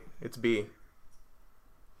not A. It's B.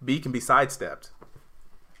 B can be sidestepped.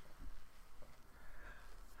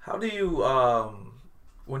 How do you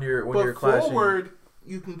when you're But clashing, forward,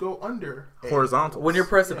 you can go under A. Horizontal. when you're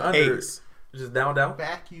pressing under, A's. just down.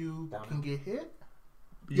 Back, you Down. can get hit.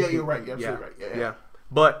 You Yeah, can- you're right. You're absolutely right. Yeah.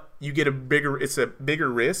 But you get it's a bigger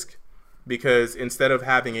risk because instead of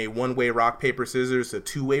having a one-way rock paper scissors, a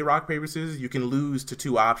two-way rock paper scissors, you can lose to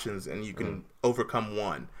 2 options and you can overcome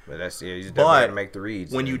one. But that's you just definitely But gotta make the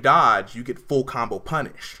reads. when you dodge, you get full combo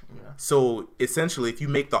punish. Yeah. So essentially, if you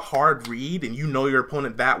make the hard read and you know your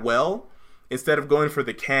opponent that well, instead of going for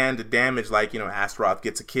the canned damage like Astaroth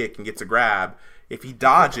gets a kick and gets a grab, if he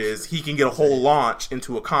dodges, he can get a whole launch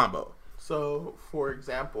into a combo. So for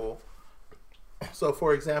example,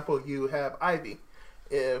 you have Ivy.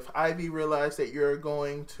 If Ivy realized that you're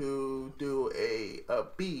going to do a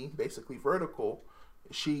B, basically vertical,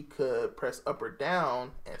 she could press up or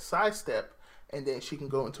down and sidestep, and then she can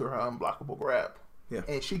go into her unblockable grab. Yeah.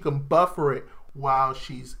 And she can buffer it while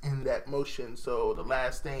she's in that motion. So the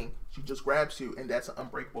last thing, she just grabs you, and that's an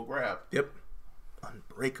unbreakable grab. Yep,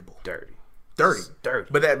 unbreakable. dirty. Dirty.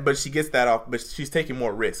 But she gets that off. But she's taking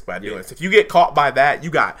more risk by doing this. If you get caught by that,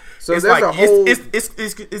 you got. So it's there's like a whole- it's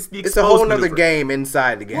the It's a exposed whole nother maneuver. game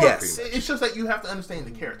inside the game. Yes. pretty much. It's just that you have to understand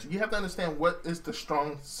the character. You have to understand what is the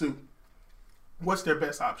strong suit. What's their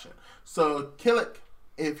best option? So Killick,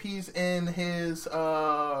 if he's in his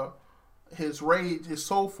rage, his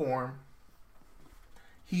soul form,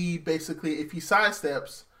 he basically, if he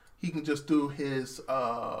sidesteps, he can just do his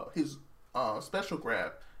special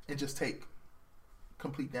grab and just take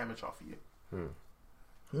complete damage off of you.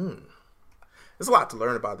 there's a lot to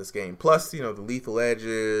learn about this game. Plus, the lethal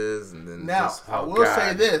edges, and then Now, just, I will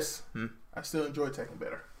say this: Hmm? I still enjoy Tekken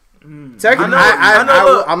better. Tekken, I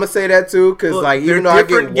know, I'm gonna say that too, because look, like they're even though I get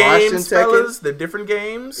different washed in games, Tekken, fellas, they're different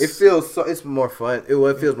games. it feels it's more fun.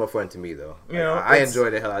 It feels more fun to me though. I enjoy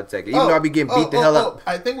the hell out of Tekken, even though I be getting beat the hell up.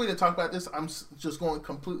 I think we didn't talk about this. I'm just going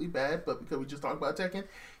completely bad, but because we just talked about Tekken,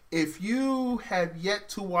 if you have yet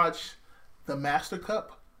to watch the Master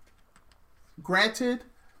Cup, granted,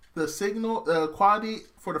 the quality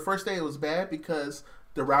for the first day it was bad because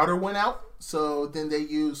the router went out. So then they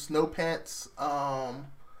used Snow Pants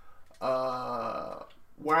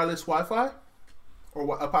wireless Wi-Fi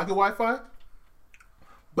or a pocket Wi-Fi.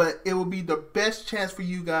 But it will be the best chance for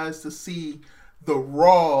you guys to see the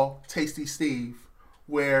raw Tasty Steve,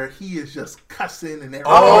 where he is just cussing and everything.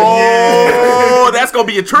 Oh, that's gonna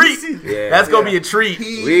be a treat. Yeah. That's gonna be a treat.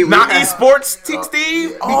 We Not have- esports,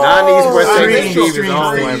 Steve. Non-esports Stream Steve is Steve.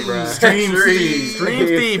 on one, bro. Stream Steve. Dream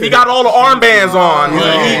Steve. He got all the armbands on.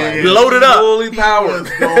 He loaded up. Fully He powered. was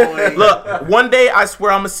going. Look, one day I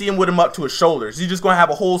swear I'm gonna see him with him up to his shoulders. He's just gonna have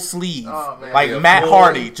a whole sleeve, Oh, man. like Yeah, Matt full-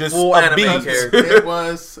 Hardy, just full of anime beats. character.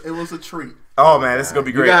 it was a treat. Oh man, this is gonna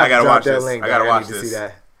be You great. gotta I gotta drop watch that this. link, I gotta dog. watch need to this. see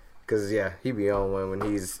that. Cause he be on one when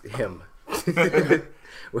he's him.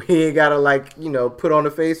 When he ain't gotta put on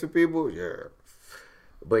the face for people. Yeah.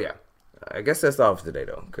 But yeah, I guess that's all for today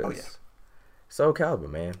though. Cause Soul Calibur,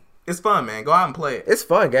 man, It's fun, man. Go out and play it. it's a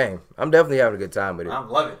fun game. I'm definitely having a good time with it. I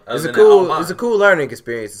love it. It's Other a than that, oh, cool, it's a cool learning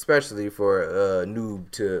experience, especially for a noob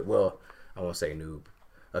to. Well, I won't say noob,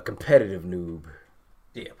 a competitive noob.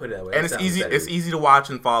 Yeah, put it that way. And That it's sounds easy. better. It's easy to watch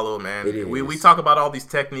and follow, man. It is. We talk about all these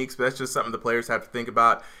techniques, but that's just something the players have to think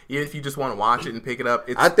about. Even if you just want to watch it and pick it up,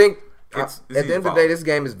 it's, I think it's at easy the end to of the day, follow. this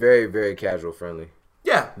game is very, very casual friendly.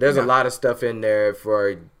 Yeah, There's yeah. a lot of stuff in there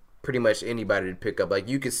for pretty much anybody to pick up. Like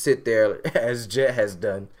you could sit there as Jet has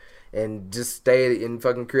done and just stay in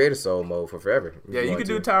fucking creator soul mode for forever. if Yeah, you want could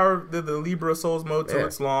do to. Tower the Libra Souls mode till Yeah.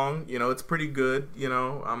 it's long. It's pretty good.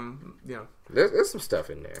 There's some stuff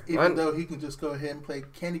in there. Even though he can just go ahead and play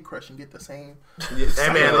Candy Crush and get the same.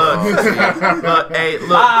 Hey man, look, hey, look,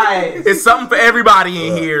 Lies. it's something for everybody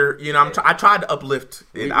in here. I tried to uplift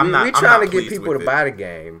it. we I'm trying not to get pleased people with to it. buy the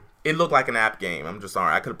game. It looked like an app game. I'm just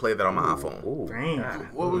sorry. I could have played that on my iPhone. Ooh.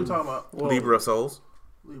 Damn. What were we talking about? Libra Souls.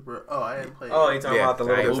 Libra. Oh, I didn't play. Oh, you talking Yeah, about the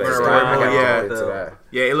I ain't little gonna moving say around? I gotta yeah. go into that.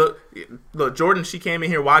 Yeah, look, Jordan, she came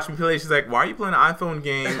in here, watched me play. She's like, why are you playing an iPhone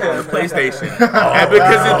game on the PlayStation? And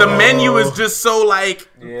because the menu is just so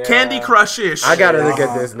Yeah. Candy Crush-ish. I gotta look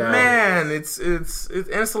at this now. Man, it's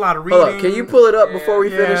a lot of reading. Hold up, can you pull it up before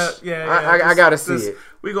we finish? I gotta see it.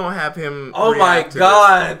 We're gonna have him. Oh my react to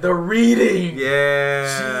God, the reading. this.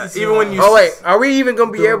 Yeah. Jesus. Even when you. Oh wait, are we even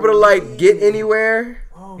gonna be able to get anywhere?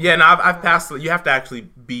 Yeah, no, I've passed. You have to actually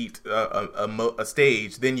beat a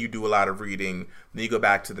stage, then you do a lot of reading. Then you go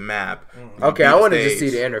back to the map. you Okay, beat I the want to just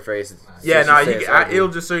stage. see the interface. Yeah, Since no, you said it's ugly. it'll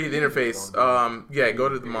just show you the interface. Yeah, go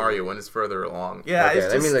to the Mario one. It's further along. Yeah, Okay, it's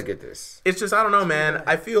let just, me look at this. It's just I don't know, man.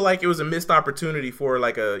 I feel like it was a missed opportunity for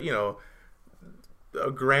like a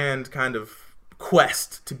grand kind of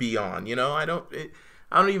quest to be on.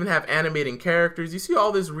 I don't even have animating characters. You see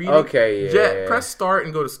all this reading? Okay, yeah. Jet, press start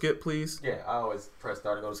and go to skip, please. Yeah, I always press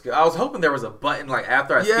start to go to skip. I was hoping there was a button like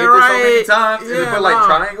after I Yeah, skipped it so many times, and it Yeah, put like nah.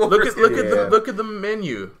 triangle. Look at Yeah. look at the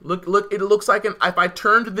menu. Look. It looks like if I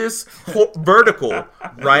turned this vertical,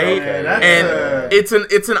 right? Okay, that's and it's an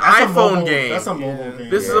That's a iPhone mobile- game. That's a mobile game.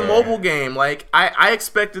 This is a mobile game. Like I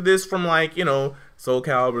expected this from Soul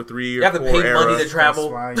Calibur 3 or You have to 4 pay era. money to That's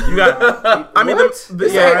travel. why You got. I mean, What? the,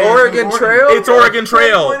 This yeah, ain't Oregon Trail? it's Oregon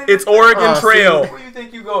Trail. It's Oregon Oh, see. Trail. Where do you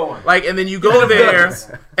think you going? Like, and then you go there,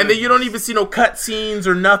 and then you don't even see no cut scenes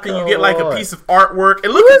or nothing. You get like a God. piece of artwork,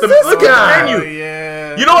 and look Who at is the this look guy? at the menu.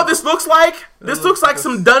 yeah. You know what this looks like? This looks like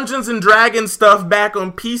some Dungeons and Dragons stuff back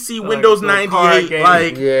on PC Windows the card 98. game.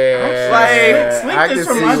 Like, Yeah. Like, I this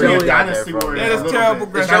can see reminds me where of you got Dynasty that from. Warriors. That is a little terrible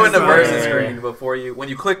bit. It's graphics. showing the Yeah. versus screen before you when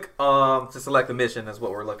you click to select the mission. That's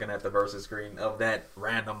what we're looking at, the versus screen of that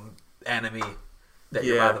random enemy that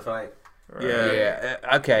you're Yeah. about to fight. yeah.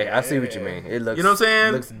 Yeah. Okay, I see what you mean. It looks. You know what I'm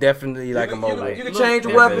saying? Looks definitely like a mobile. You can Look, change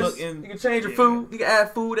your yeah, weapons. look in- You can change your yeah. food. You can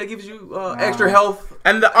add food that gives you extra health.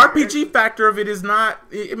 And the RPG factor of it is not.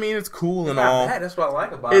 I mean, it's cool and Not all. bad. That's what I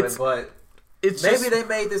like about It's- it. But It's maybe just, they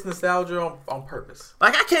made this nostalgia on purpose.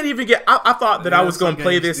 like I can't even get. I thought that I Yeah, was going some to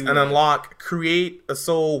play games this do and that. unlock create a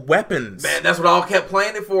soul weapons. Man, that's what I all kept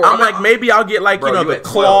playing it for. I'm like, maybe I'll get like Bro, you the at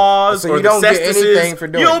 12. claws So or you the don't get cestices. anything for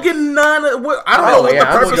doing You don't it. get none of what. I don't know what the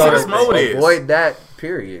I'm purpose gonna of this mode is. avoid that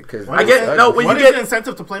period because I get no. When What you is get the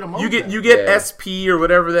incentive to play the mode? You get then? you get Yeah. SP or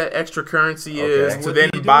whatever that extra currency is Okay. to What then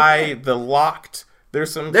do you do buy with the locked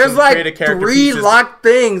There's like creative character 3 pieces. locked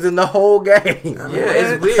things in the whole game. Yeah,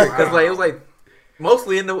 it's weird because like it was like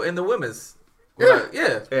mostly in the women's. Yeah.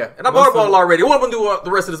 And I bought a ball already. What am I gonna do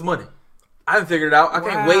the rest of this money? I haven't figured it out. I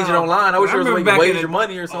can't wage it online. I wish there was a way to wage your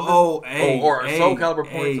money or something. Or Soul Calibur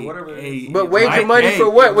points or whatever. But wage your money for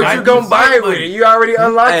what? What you gonna buy with it? You already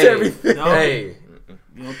unlocked everything.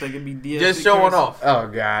 You don't think it'd be DLC? Just showing off. Oh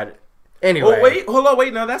God. Anyway. Hold on,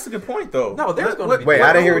 wait. No, that's a good point though. No, there's gonna be. Wait,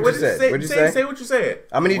 I didn't hear what you said. What'd you say? Say what you said.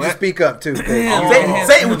 I'm gonna need you to speak up too.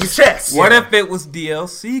 Say it with your chest. What if it was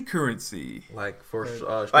DLC currency? Like for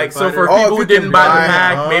like so Fighter? for people who didn't buy the buy-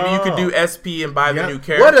 pack, maybe you could do SP and buy the new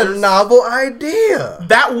characters. What a novel idea!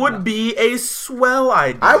 That would be a swell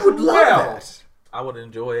idea. I would love that. I would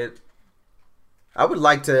enjoy it. I would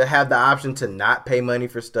like to have the option to not pay money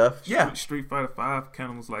for stuff. Yeah. Street Fighter 5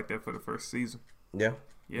 kind of was like that for the first season. Yeah,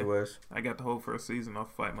 Yeah. it was. I got the whole first season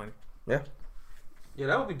off Fight Money. Yeah. Yeah,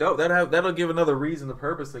 that would be dope. That'll give another reason, the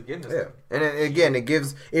purpose of getting this. Yeah, and again,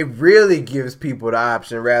 it really gives people the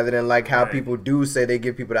option rather than like how people do say they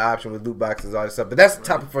give people the option with loot boxes and all this stuff. But that's a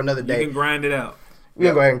topic for another day. You can grind it out. We're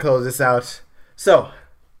gonna go ahead and close this out. So,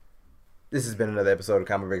 this has been another episode of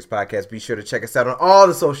Combo Breakers Podcast. Be sure to check us out on all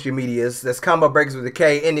the social medias. That's Combo Breakers with a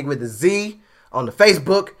K, ending with a Z on the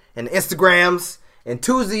Facebook and the Instagrams, and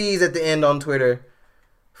 2 Z's at the end on Twitter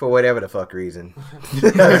for whatever the fuck reason.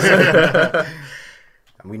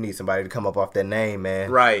 We need somebody to come up off that name,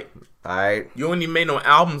 man. Right. All right. You don't even make no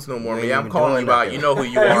albums no more, You man. ain't I'm even calling doing you out. nothing. You know who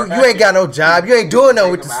you are. You ain't got no job. You ain't doing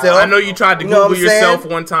nothing with yourself. I know you tried to You know Google what I'm saying? yourself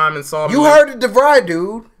one time and saw me. You heard the DeVry,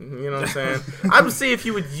 dude. You know what I'm saying? I would say if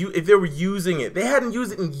they were using it. They hadn't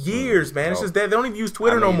used it in years, man. It's just that they don't even use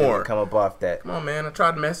Twitter no more. Come up off that. Come on, man. I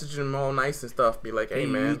tried to message them all nice and stuff. Be like, hey,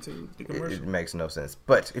 man. It makes no sense.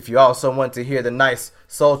 But if you also want to hear the nice,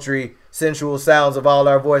 sultry, sensual sounds of all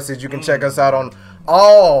our voices, you can check us out on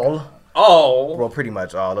pretty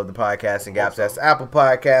much all of the podcasting apps. That's Apple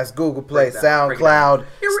Podcasts, Google Play, SoundCloud,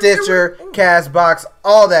 Stitcher, Castbox,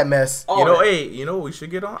 all that mess. You know what we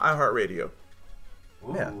should get on? iHeartRadio.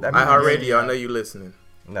 Yeah, iHeartRadio, I know you listening.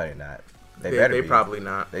 No, you're not. They better They be. probably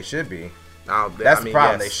not. They should be. That's the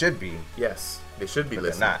problem. Yes. They should be. Yes, they should be But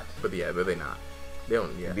they're listening. not. But they're not. They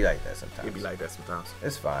don't. Yeah, It'd be like that sometimes. it'd be like that sometimes.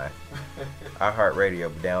 It's fine.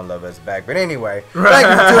 iHeartRadio, but they don't love us back. But anyway, thank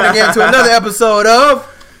you for tuning in to another episode of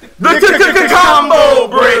The Combo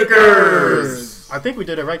Breakers. I think we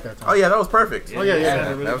did it right that time. Oh yeah, that was perfect. Oh yeah.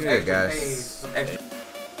 That was good, guys. Extra.